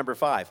question number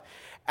 5.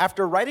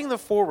 After writing the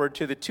foreword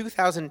to the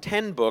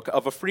 2010 book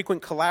of A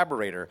Frequent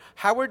Collaborator,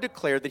 Howard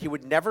declared that he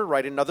would never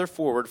write another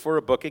foreword for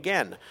a book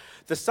again.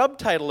 The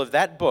subtitle of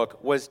that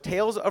book was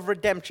Tales of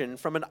Redemption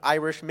from an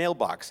Irish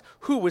Mailbox.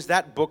 Who was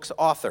that book's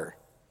author?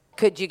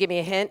 Could you give me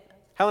a hint?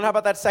 Helen, how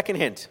about that second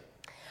hint?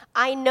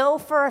 I know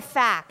for a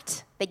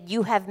fact that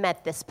you have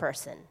met this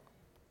person.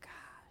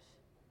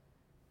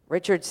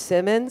 Richard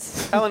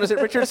Simmons? Helen, is it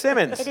Richard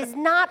Simmons? It is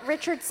not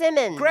Richard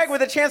Simmons. Greg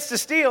with a chance to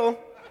steal.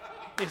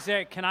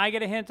 Can I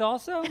get a hint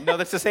also? No,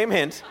 that's the same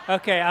hint.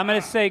 Okay, I'm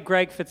going to say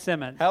Greg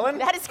Fitzsimmons. Helen?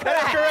 That is correct.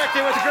 That is correct.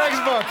 It was Greg's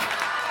book.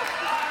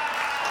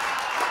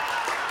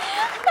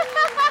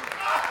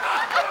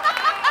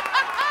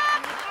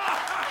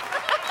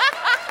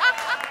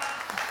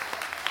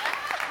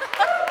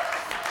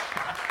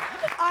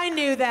 I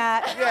knew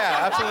that.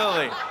 Yeah,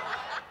 absolutely.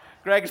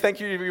 Greg, thank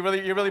you. You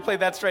really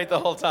played that straight the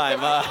whole time.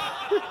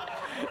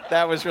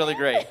 That was really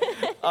great.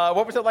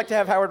 What was it like to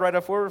have Howard write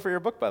a foreword for your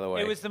book, by the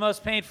way? It was the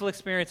most painful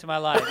experience of my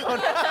life.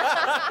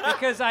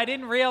 Because I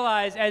didn't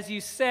realize, as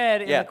you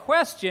said in the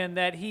question,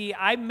 that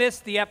I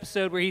missed the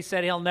episode where he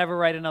said he'll never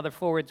write another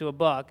foreword to a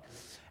book.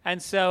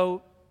 And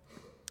so,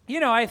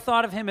 I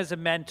thought of him as a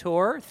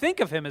mentor,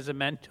 think of him as a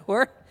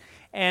mentor.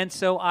 And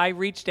so I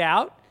reached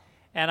out.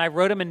 And I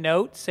wrote him a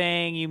note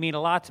saying, you mean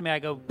a lot to me. I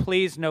go,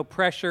 please, no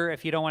pressure.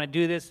 If you don't want to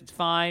do this, it's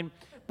fine.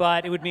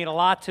 But it would mean a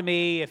lot to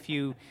me if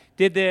you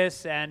did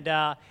this. And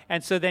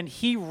so then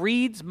he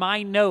reads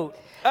my note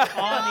on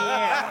the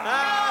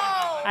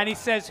air. And he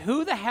says,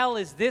 who the hell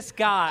is this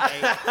guy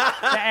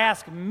to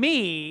ask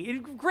me?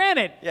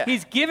 Granted,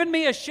 he's given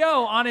me a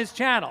show on his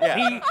channel. Yeah.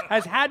 He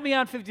has had me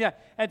on 50 times.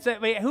 And so,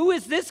 wait, who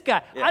is this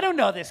guy? Yeah. I don't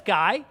know this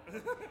guy.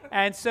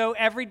 And so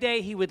every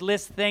day he would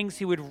list things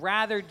he would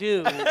rather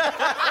do,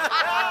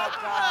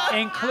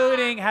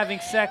 including having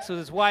sex with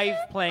his wife,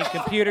 playing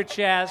computer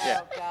chess,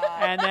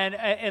 and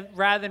then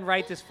rather than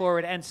write this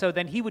forward. And so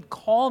then he would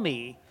call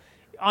me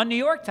on New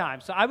York time.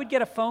 So I would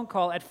get a phone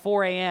call at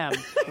 4 a.m.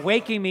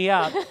 waking me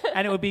up,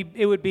 and it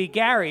would be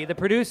Gary, the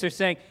producer,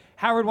 saying,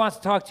 Howard wants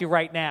to talk to you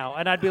right now.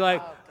 And I'd be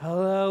like,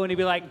 hello, and he'd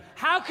be like,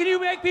 how can you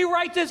make me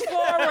write this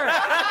forward?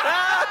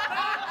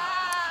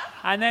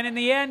 And then in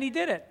the end, he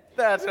did it.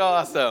 That's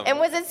awesome. And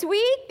was it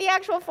sweet, the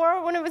actual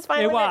foreword, when it was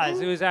finally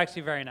written? It was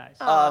actually very nice.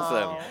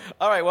 Awesome.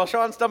 All right, well,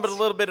 Shawn stumbled a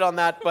little bit on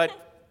that, but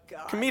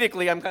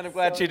comedically, I'm kind of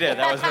glad she did.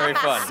 That was very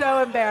fun.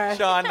 So embarrassed.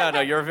 Shawn,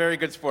 no, you're a very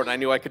good sport. I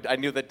knew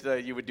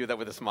that you would do that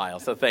with a smile,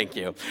 so thank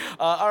you.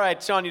 All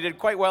right, Shawn, you did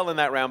quite well in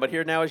that round, but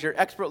here now is your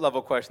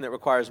expert-level question that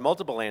requires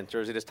multiple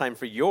answers. It is time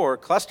for your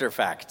cluster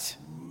fact.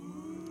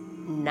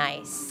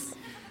 Nice.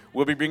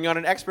 We'll be bringing on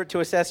an expert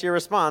to assess your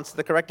response.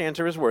 The correct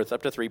answer is worth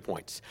up to 3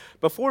 points.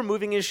 Before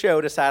moving his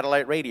show to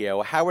satellite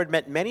radio, Howard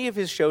met many of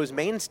his show's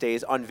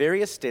mainstays on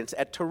various stints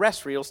at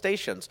terrestrial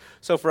stations.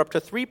 So for up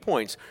to 3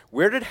 points,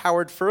 where did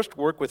Howard first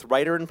work with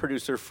writer and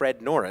producer Fred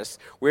Norris?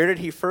 Where did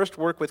he first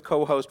work with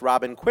co-host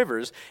Robin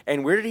Quivers?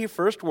 And where did he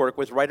first work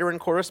with writer and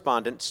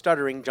correspondent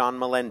stuttering John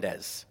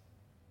Melendez?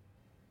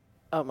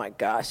 Oh, my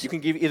gosh. You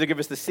can either give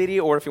us the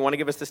city, or if you want to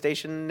give us the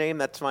station name,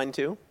 that's fine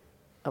too.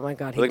 Oh, my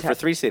God. We're looking for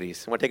 3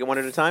 cities. Want to take it one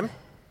at a time?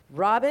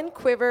 Robin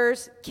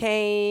Quivers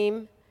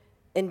came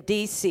in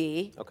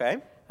D.C. Okay.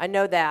 I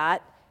know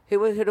that.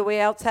 Who do we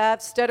else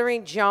have?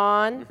 Stuttering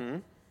John. Mm-hmm.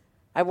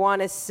 I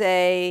want to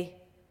say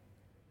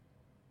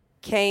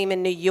came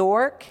in New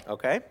York.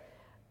 Okay.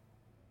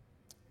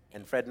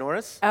 And Fred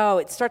Norris? Oh,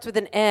 it starts with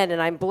an N, and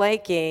I'm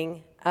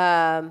blanking.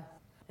 And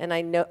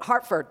I know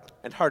Hartford.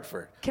 And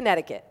Hartford.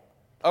 Connecticut.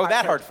 Oh,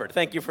 that Hartford.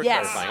 Thank you for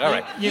clarifying. All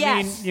right.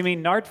 You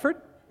mean Nartford?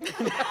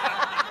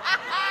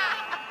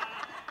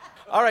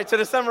 All right, so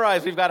to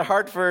summarize, we've got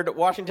Hartford,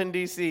 Washington,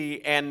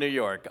 D.C., and New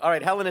York. All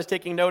right, Helen is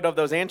taking note of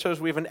those answers.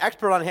 We have an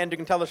expert on hand who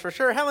can tell us for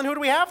sure. Helen, who do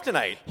we have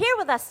tonight? Here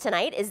with us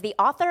tonight is the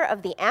author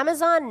of the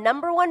Amazon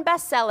 #1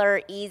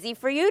 bestseller, Easy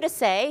for You to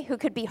Say, who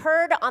could be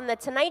heard on The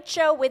Tonight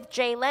Show with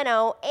Jay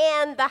Leno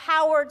and The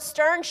Howard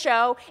Stern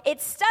Show.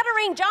 It's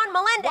stuttering John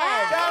Melendez.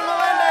 Wow. John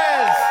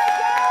Melendez.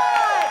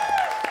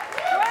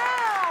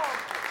 Wow.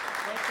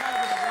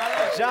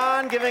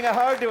 John giving a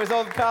hug to his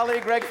old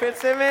colleague, Greg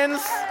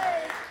Fitzsimmons.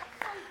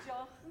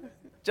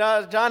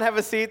 John, have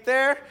a seat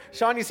there.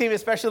 Shawn, you seem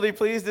especially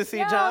pleased to see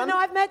John. No,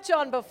 I've met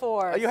John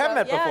before. Oh, you have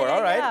met before,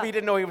 all right. Yeah. But you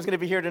didn't know he was going to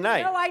be here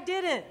tonight. No, I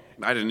didn't.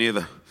 I didn't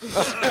either.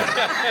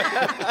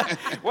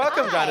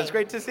 Welcome, John. It's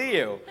great to see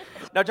you.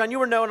 Now, John, you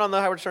were known on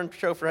the Howard Stern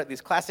Show for these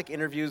classic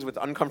interviews with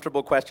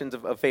uncomfortable questions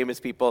of famous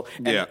people.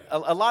 And yeah.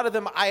 A lot of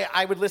them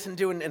I would listen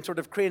to and sort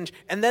of cringe.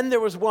 And then there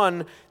was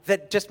one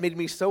that just made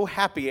me so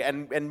happy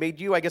and made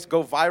you, I guess,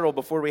 go viral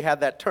before we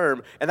had that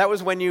term. And that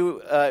was when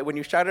you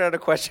shouted out a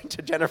question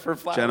to Jennifer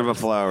Flowers. Jennifer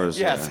Flowers.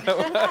 Yes.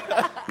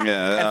 Yeah.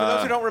 Yeah. And for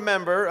those who don't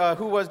remember,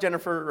 who was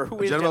Jennifer, or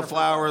who is Jennifer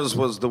Flowers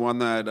was the one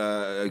that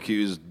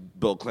accused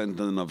Bill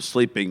Clinton of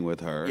sleeping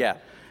with her. Yeah.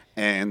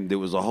 And there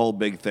was a whole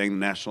big thing.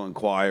 The National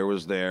Enquirer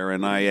was there,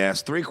 and I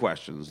asked 3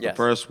 questions. Yes. The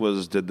first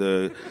was, did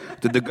the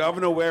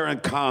governor wear a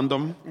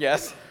condom?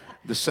 Yes.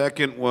 The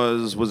second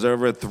was there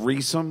ever a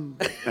threesome?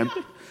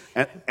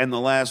 And the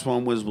last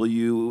one was, will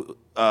you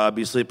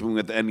be sleeping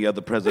with any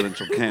other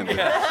presidential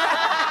candidate?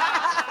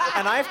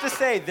 And I have to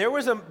say,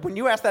 when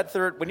you asked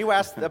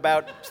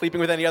about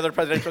sleeping with any other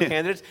presidential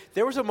candidates,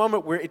 there was a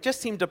moment where it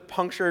just seemed to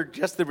puncture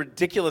just the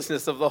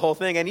ridiculousness of the whole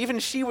thing, and even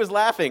she was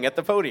laughing at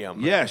the podium.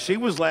 Yeah, she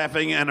was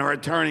laughing, and her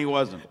attorney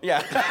wasn't.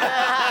 Yeah.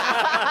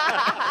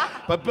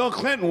 But Bill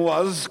Clinton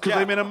was, because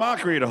they made a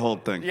mockery of the whole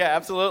thing. Yeah,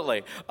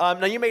 absolutely.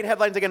 Now, you made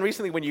headlines again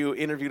recently when you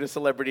interviewed a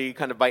celebrity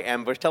kind of by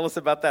ambush. Tell us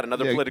about that,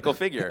 another political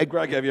figure. Hey,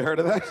 Greg, have you heard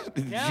of that?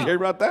 Did you hear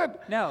about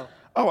that? No.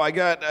 Oh, I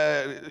got,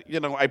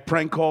 I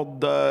prank called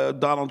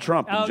Donald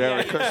Trump and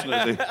Jared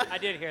Kushner. I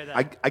did hear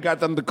that. I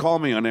got them to call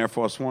me on Air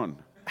Force One.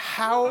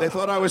 How? They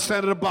thought I was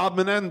Senator Bob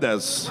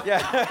Menendez.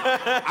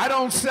 Yeah. I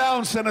don't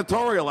sound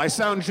senatorial. I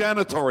sound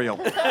janitorial.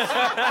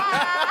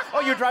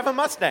 Oh, you drive a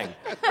Mustang.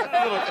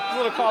 a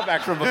little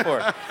callback from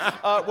before.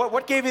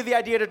 What gave you the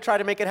idea to try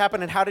to make it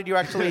happen, and how did you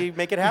actually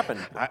make it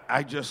happen?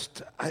 I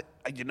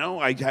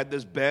had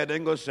this bad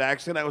English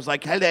accent. I was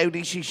like, hello,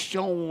 this is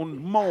Shawn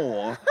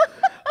Moore.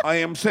 I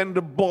am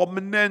Senator Bob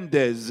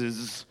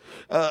Menendez's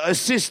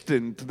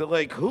assistant. They're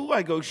like, who?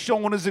 I go,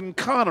 Shawn is in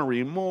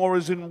Connery, Moore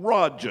is in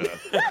Roger.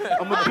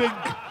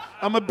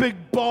 I'm a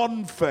big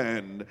Bond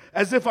fan,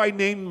 as if I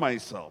named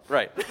myself.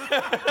 Right.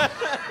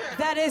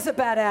 That is a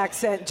bad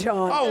accent,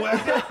 John. Oh,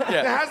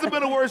 there hasn't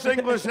been a worse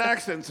English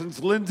accent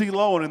since Lindsay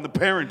Lohan in The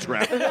Parent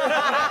Trap.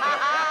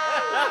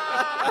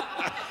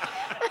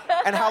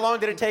 And how long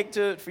did it take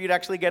for you to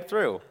actually get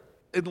through?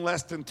 In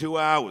less than 2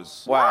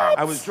 hours. Wow.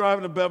 I was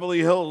driving to Beverly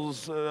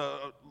Hills,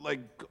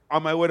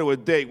 on my way to a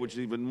date, which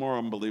is even more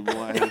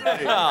unbelievable. I had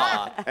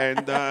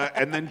a date.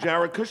 And then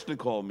Jared Kushner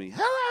called me.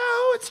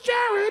 Hello, it's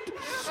Jared.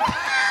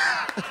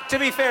 To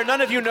be fair,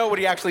 none of you know what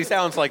he actually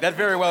sounds like. That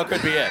very well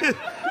could be it.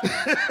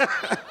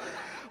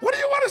 What do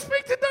you want to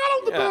speak to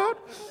Donald about?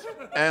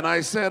 And I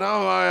said,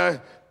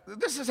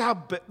 this is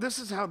how,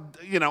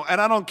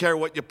 and I don't care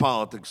what your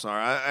politics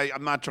are.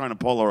 I'm not trying to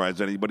polarize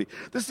anybody.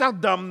 This is how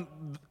dumb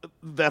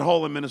that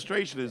whole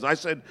administration is. I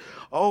said,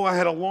 I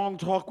had a long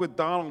talk with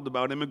Donald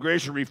about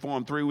immigration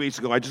reform 3 weeks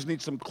ago. I just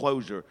need some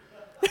closure.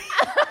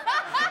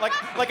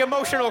 like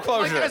emotional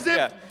closure. Like as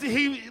if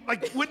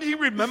wouldn't he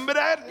remember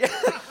that?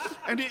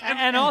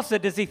 And also,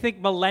 does he think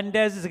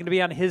Melendez is going to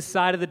be on his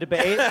side of the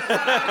debate?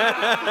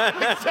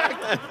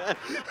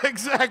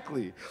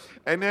 Exactly.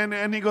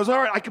 And he goes, all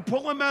right, I can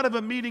pull him out of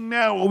a meeting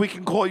now, or we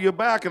can call you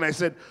back. And I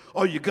said,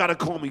 you got to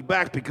call me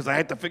back because I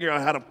had to figure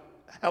out how the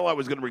hell I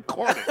was going to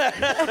record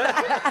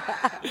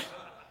it.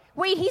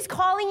 Wait, he's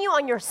calling you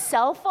on your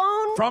cell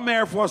phone? From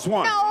Air Force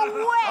One. No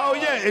way! Oh,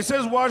 yeah. It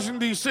says Washington,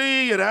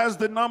 D.C. It has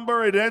the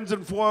number. It ends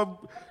in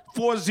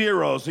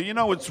 440. So you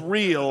know it's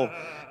real.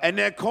 And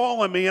they're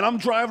calling me, and I'm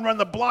driving around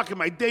the block, and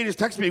my date is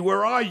texting me,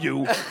 where are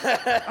you?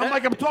 I'm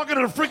like, I'm talking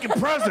to the freaking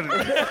president.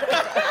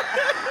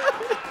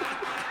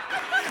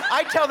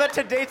 I tell that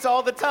to dates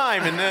all the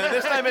time, and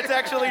this time it's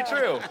actually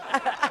true.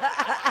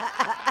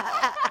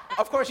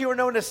 Of course, you were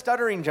known as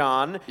Stuttering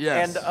John.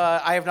 Yes. And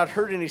I have not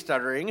heard any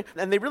stuttering.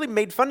 And they really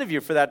made fun of you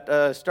for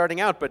that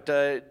starting out. But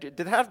did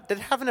it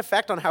have an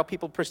effect on how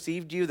people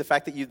perceived you, the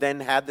fact that you then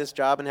had this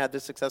job and had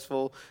this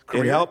successful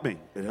career? It helped me.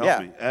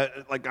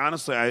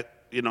 Honestly,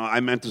 I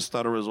meant to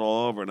stutterers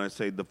all over. And I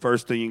say the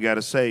first thing you got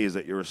to say is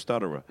that you're a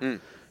stutterer.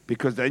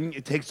 Because then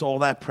it takes all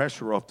that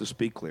pressure off to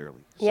speak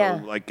clearly.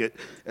 Yeah. So,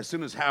 as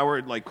soon as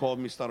Howard, called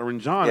me Stuttering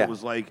John, it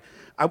was like,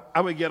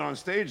 I would get on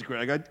stage,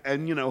 Greg,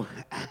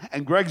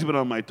 and Greg's been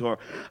on my tour.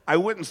 I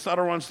wouldn't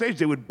stutter on stage.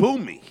 They would boo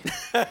me.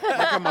 Like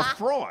I'm a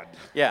fraud.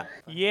 Yeah.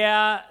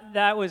 Yeah,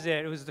 that was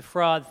it. It was the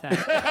fraud thing. Man,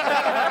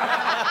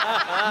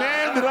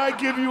 did I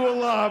give you a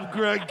lob,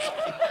 Greg.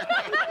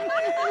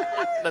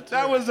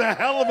 That was a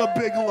hell of a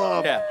big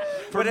love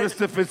for But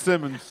Mr.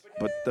 Fitzsimmons.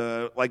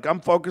 But I'm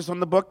focused on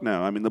the book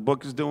now. I mean, the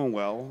book is doing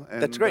well.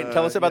 And, That's great.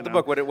 Tell us about the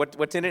book.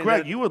 What's in it?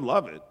 Greg, you would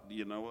love it.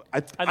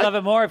 I'd love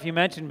it more if you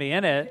mentioned me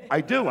in it.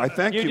 I do. I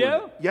thank you. You do? In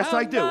it. Yes, Oh,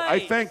 I do. I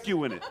nice. thank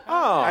you in it.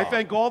 Oh. I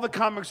thank all the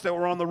comics that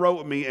were on the road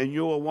with me, and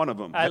you were one of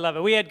them. I love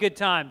it. We had good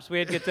times.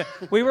 We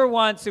were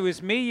once. It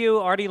was me, you,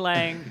 Artie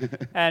Lang,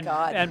 and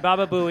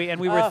Baba Booey, and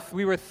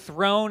we were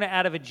thrown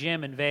out of a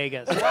gym in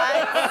Vegas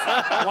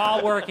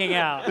while working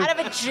out. Out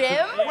of a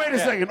gym? Wait a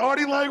second.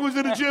 Artie Lang was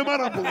in the gym? I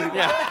don't believe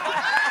it.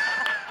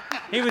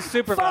 He was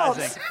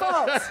supervising.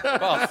 False.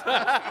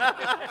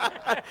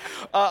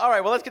 All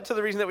right, well, let's get to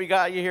the reason that we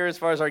got you here as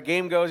far as our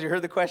game goes. You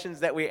heard the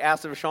questions that we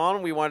asked of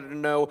Shawn. We wanted to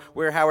know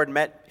where Howard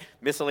met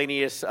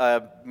miscellaneous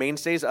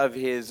mainstays of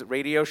his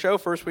radio show.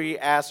 First, we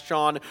asked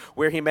Shawn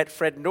where he met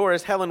Fred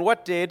Norris. Helen,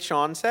 what did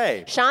Shawn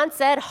say? Shawn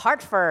said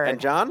Hartford. And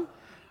John?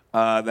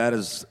 That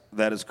is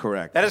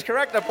correct. That is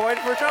correct. A point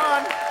for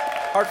Shawn.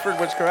 Hartford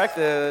was correct.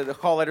 The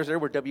call letters there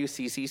were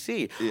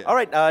WCCC. Yeah. All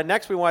right,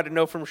 next we wanted to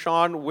know from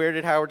Shawn, where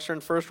did Howard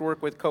Stern first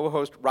work with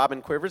co-host Robin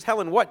Quivers?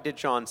 Helen, what did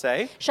Shawn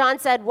say? Shawn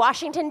said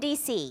Washington,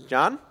 D.C.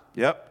 John?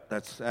 Yep,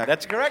 that's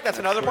correct. That's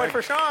another point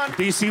for Shawn.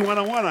 DC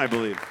 101, I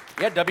believe.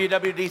 Yeah,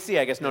 WWDC,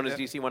 I guess known as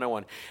DC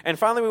 101. And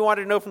finally, we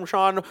wanted to know from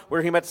Shawn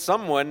where he met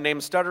someone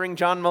named Stuttering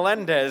John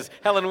Melendez.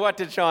 Helen, what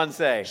did Shawn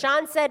say?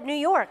 Shawn said New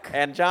York.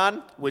 And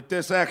John? With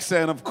this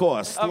accent, of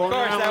course. Of course,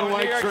 that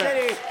was New York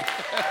City.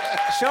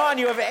 Shawn,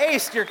 you have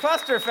aced your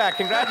cluster fact.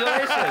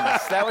 Congratulations.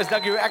 That was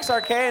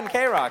WXRK and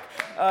K-Rock.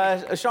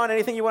 Shawn,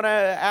 anything you want to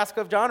ask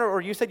of John? Or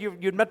you said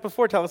you'd met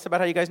before. Tell us about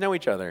how you guys know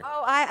each other.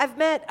 Oh, I've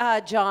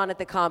met John at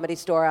the Comedy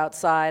Store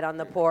outside on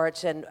the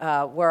porch and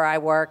where I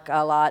work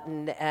a lot,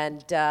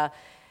 and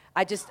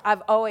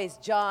I've always,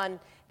 John.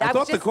 I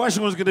thought the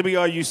question was going to be,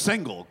 are you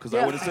single? Because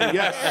I would have said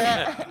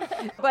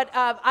yes. But,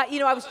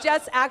 I was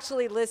just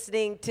actually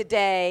listening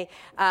today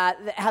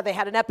how they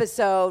had an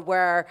episode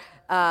where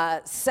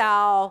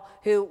Sal,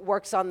 who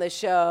works on the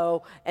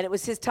show, and it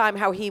was his time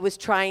how he was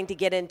trying to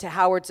get into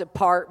Howard's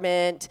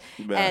apartment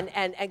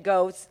and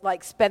go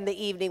spend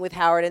the evening with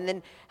Howard. And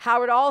then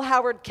all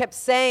Howard kept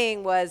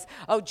saying was,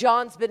 oh,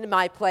 John's been in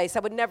my place. I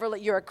would never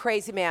let, you're a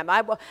crazy man.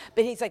 But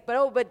he's like,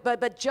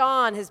 but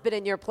John has been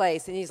in your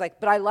place. And he's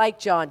like, but I like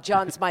John.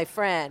 John's my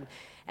friend.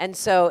 And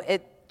so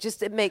it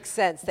makes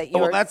sense that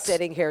you're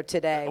sitting here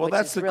today. Well, which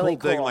that's is the really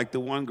cool thing. Like the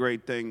one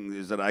great thing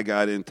is that I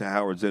got into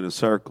Howard's inner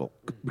circle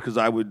because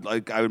I would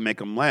make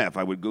him laugh.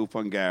 I would goof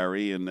on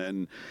Gary,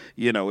 and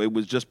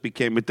it just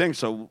became a thing.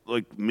 So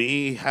like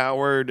me,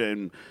 Howard,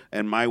 and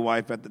my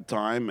wife at the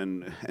time,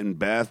 and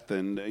Beth,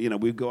 and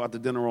we'd go out to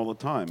dinner all the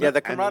time. Yeah, the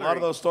and camaraderie. a lot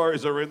of those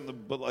stories are in the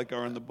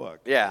book.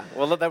 Yeah,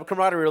 well, that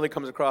camaraderie really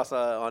comes across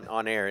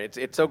on air.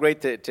 It's so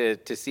great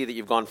to see that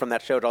you've gone from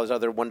that show to all these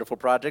other wonderful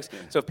projects. Yeah.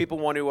 So if people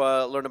want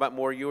to learn about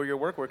more you or your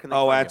work, where can they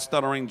find at you?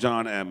 Stuttering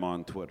John M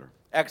on Twitter.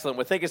 Excellent.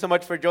 Well, thank you so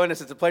much for joining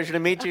us. It's a pleasure to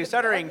meet you.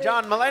 Stuttering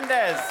John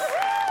Melendez.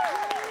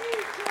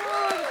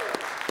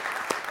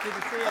 Good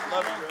to see you.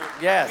 Love you.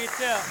 Yes. Me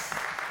too.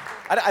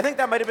 I think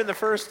that might have been the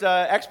first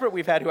expert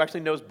we've had who actually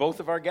knows both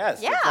of our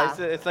guests. Yeah.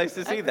 It's nice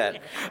to see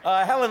that.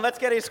 Helen, let's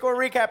get a score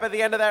recap at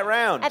the end of that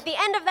round. At the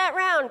end of that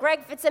round,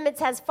 Greg Fitzsimmons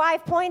has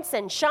 5 points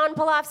and Shawn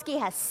Pelofsky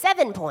has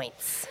 7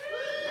 points.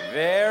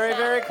 Very,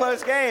 very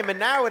close game. And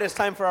now it is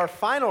time for our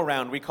final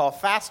round we call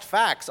Fast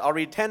Facts. I'll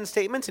read 10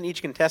 statements, and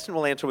each contestant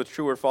will answer with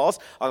true or false.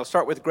 I'll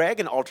start with Greg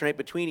and alternate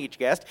between each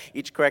guest.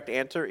 Each correct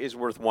answer is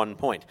worth 1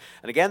 point.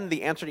 And again,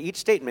 the answer to each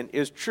statement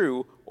is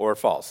true or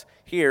false.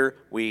 Here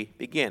we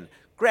begin.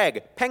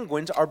 Greg,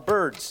 penguins are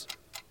birds.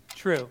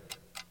 True.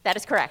 That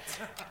is correct.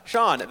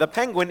 Shawn, the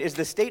penguin is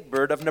the state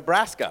bird of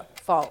Nebraska.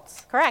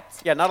 False.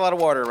 Correct. Yeah, not a lot of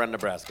water around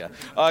Nebraska.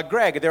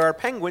 Greg, there are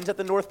penguins at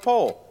the North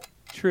Pole.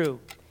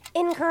 True.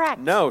 Incorrect.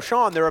 No.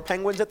 Shawn, there are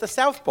penguins at the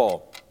South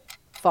Pole.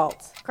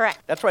 False. Correct.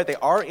 That's right, they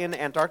are in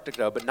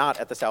Antarctica, but not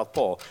at the South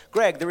Pole.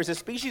 Greg, there is a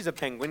species of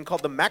penguin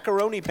called the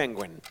macaroni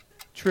penguin.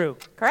 True.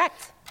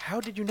 Correct.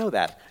 How did you know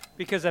that?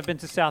 Because I've been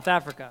to South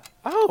Africa.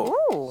 Oh.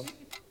 Ooh.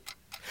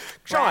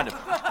 Shawn.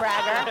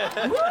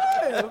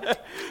 Bragger.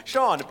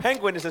 Shawn,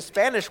 penguin is a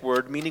Spanish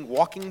word meaning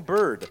walking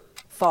bird.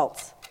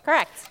 False.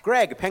 Correct.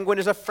 Greg, penguin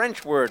is a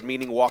French word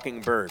meaning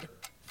walking bird.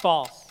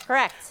 False.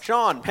 Correct.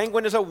 Shawn,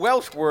 penguin is a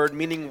Welsh word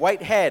meaning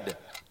white head.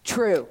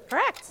 True.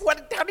 Correct.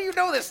 What? How do you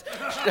know this?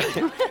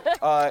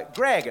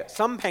 Greg,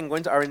 some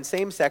penguins are in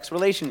same-sex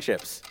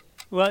relationships.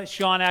 Well,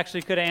 Shawn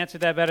actually could have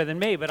answered that better than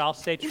me, but I'll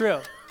say true.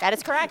 That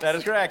is correct. That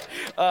is correct.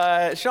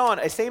 Shawn,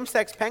 a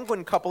same-sex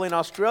penguin couple in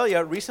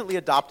Australia recently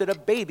adopted a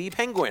baby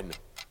penguin.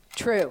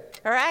 True.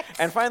 Correct.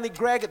 And finally,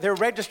 Greg, they're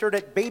registered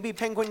at Baby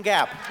Penguin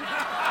Gap.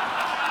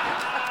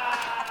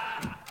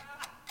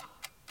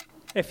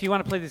 If you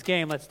want to play this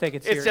game, let's take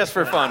it seriously. It's just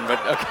for fun, but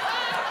okay.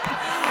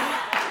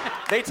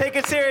 They take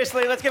it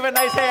seriously. Let's give a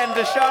nice hand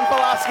to Shawn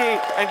Pelofsky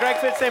and Greg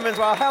Fitzsimmons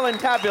while Helen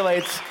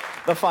tabulates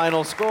the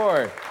final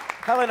score.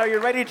 Helen, are you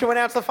ready to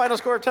announce the final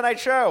score of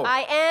tonight's show?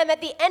 I am.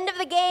 At the end of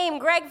the game,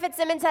 Greg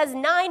Fitzsimmons has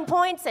 9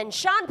 points and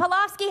Shawn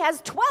Pelofsky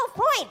has 12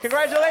 points.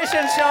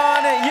 Congratulations,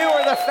 Shawn. You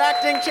are the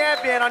facting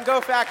champion on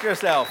Go Fact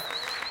Yourself.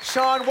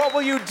 Shawn, what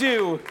will you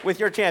do with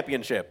your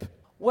championship?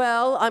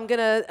 Well, I'm going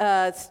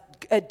to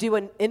do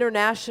an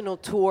international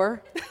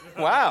tour.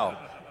 Wow.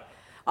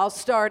 I'll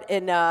start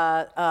in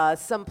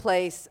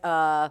someplace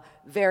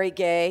very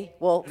gay,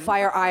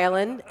 Fire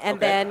Island, and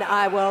then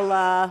I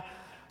will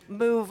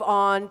move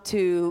on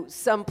to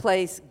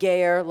someplace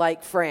gayer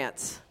like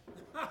France.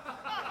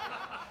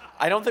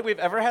 I don't think we've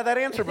ever had that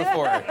answer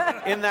before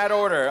in that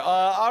order.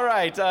 All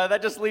right,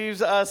 that just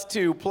leaves us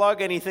to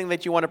plug anything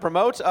that you want to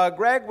promote.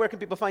 Greg, where can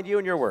people find you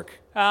and your work?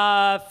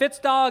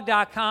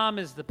 Fitzdog.com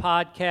is the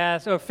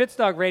podcast, or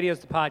Fitzdog Radio is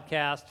the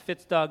podcast.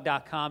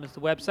 Fitzdog.com is the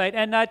website.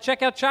 And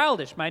check out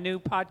Childish, my new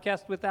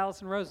podcast with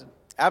Allison Rosen.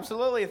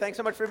 Absolutely. Thanks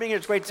so much for being here.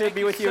 It's great to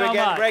be with you so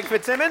again. much. Greg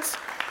Fitzsimmons.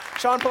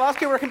 Shawn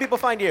Pelofsky, where can people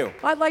find you?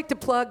 I'd like to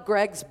plug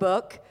Greg's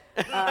book.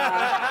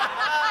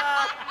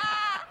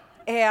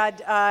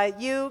 And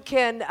you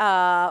can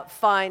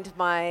find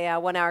my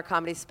one-hour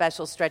comedy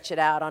special, Stretch It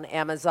Out, on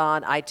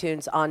Amazon,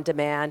 iTunes, On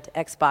Demand,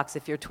 Xbox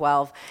if you're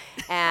 12.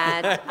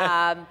 And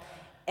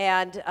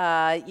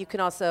you can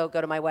also go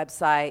to my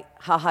website,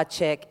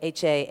 hahachick,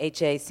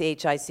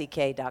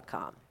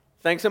 HAHACHICK.com.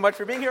 Thanks so much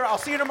for being here. I'll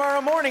see you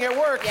tomorrow morning at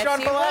work. Yes,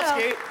 Shawn you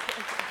Pelofsky.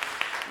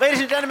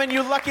 Ladies and gentlemen,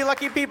 you lucky,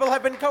 lucky people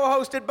have been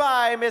co-hosted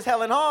by Ms.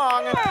 Helen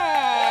Hong.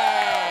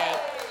 Hey!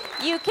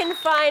 You can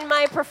find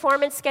my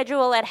performance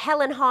schedule at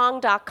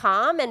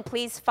helenhong.com, and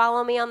please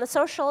follow me on the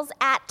socials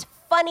at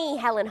Funny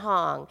Helen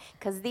Hong,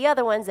 because the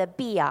other one's a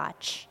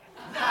biatch.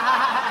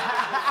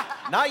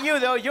 Not you,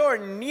 though. You're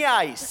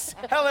nice.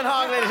 Helen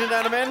Hong, ladies and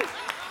gentlemen.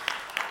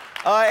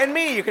 And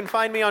me, you can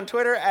find me on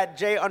Twitter at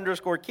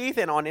J_Keith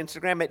and on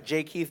Instagram at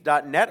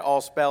jkeith.net, all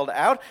spelled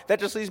out. That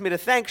just leaves me to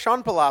thank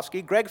Shawn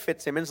Pelofsky, Greg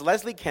Fitzsimmons,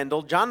 Leslie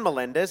Kendall, John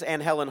Melendez,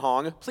 and Helen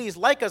Hong. Please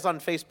like us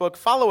on Facebook,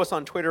 follow us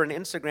on Twitter and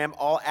Instagram,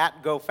 all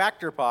at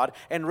GoFactorPod,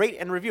 and rate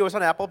and review us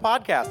on Apple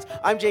Podcasts.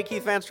 I'm J.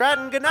 Keith Van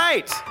Stratton. Good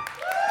night.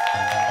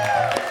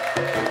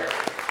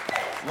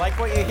 Like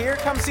what you hear?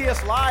 Come see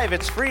us live.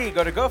 It's free.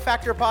 Go to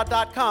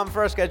gofactorpod.com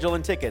for our schedule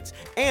and tickets.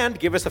 And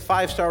give us a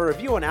 5-star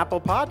review on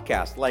Apple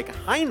Podcasts like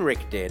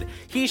Heinrich did.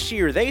 He,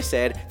 she, or they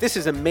said, "This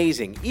is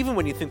amazing. Even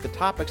when you think the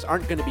topics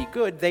aren't going to be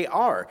good, they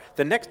are.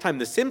 The next time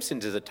The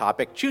Simpsons is a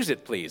topic, choose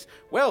it, please."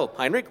 Well,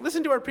 Heinrich,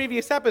 listen to our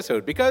previous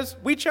episode because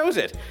we chose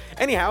it.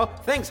 Anyhow,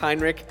 thanks,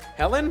 Heinrich.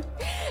 Helen?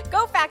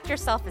 Go Fact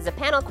Yourself is a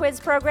panel quiz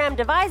program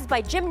devised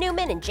by Jim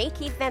Newman and J.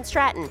 Keith Van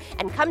Stratton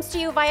and comes to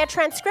you via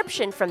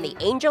transcription from the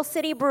Angel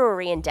City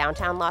Brewery in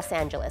downtown Los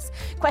Angeles.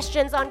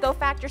 Questions on Go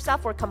Fact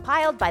Yourself were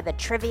compiled by the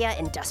Trivia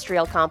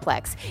Industrial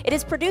Complex. It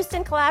is produced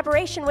in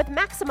collaboration with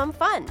Maximum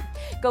Fun.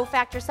 Go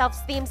Fact Yourself's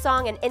theme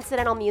song and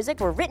incidental music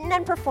were written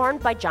and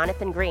performed by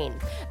Jonathan Green.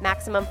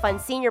 Maximum Fun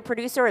senior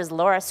producer is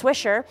Laura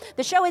Swisher.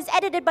 The show is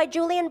edited by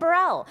Julian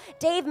Burrell.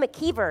 Dave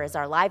McKeever is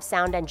our live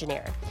sound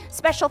engineer.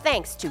 Special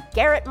thanks to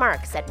Garrett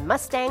Marks at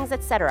Mustangs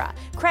Etc.,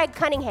 Craig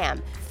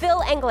Cunningham,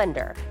 Phil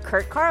Englander,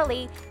 Kurt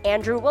Carley,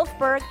 Andrew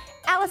Wolfberg,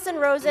 Allison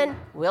Rosen,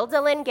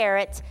 Wilda Lynn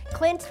Garrett,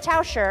 Clint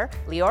Tauscher,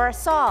 Leora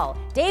Saul,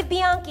 Dave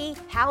Bianchi,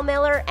 Hal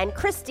Miller, and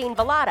Christine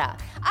Vallada.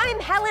 I'm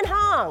Helen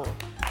Hong.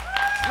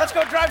 Let's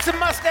go drive some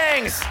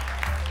Mustangs!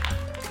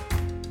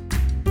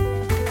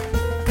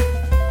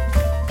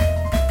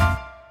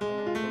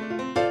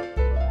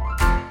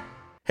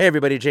 Hey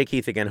everybody, Jay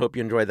Keith again. Hope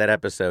you enjoyed that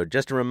episode.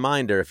 Just a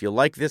reminder, if you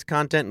like this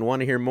content and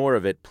want to hear more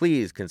of it,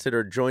 please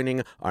consider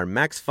joining our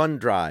Max Fun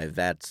Drive.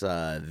 That's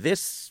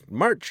this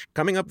March,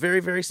 coming up very,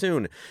 very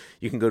soon.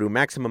 You can go to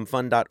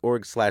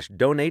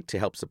MaximumFun.org/donate to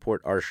help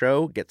support our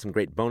show, get some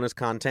great bonus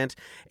content,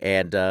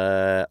 and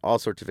all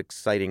sorts of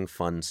exciting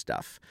fun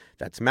stuff.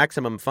 That's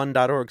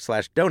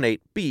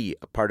MaximumFun.org/donate. Be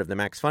a part of the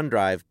Max Fun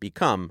Drive.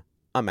 Become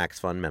a Max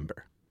Fun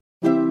member.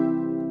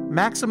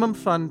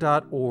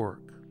 MaximumFun.org.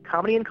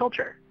 Comedy and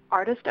culture.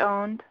 Artist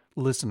owned.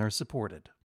 Listener supported.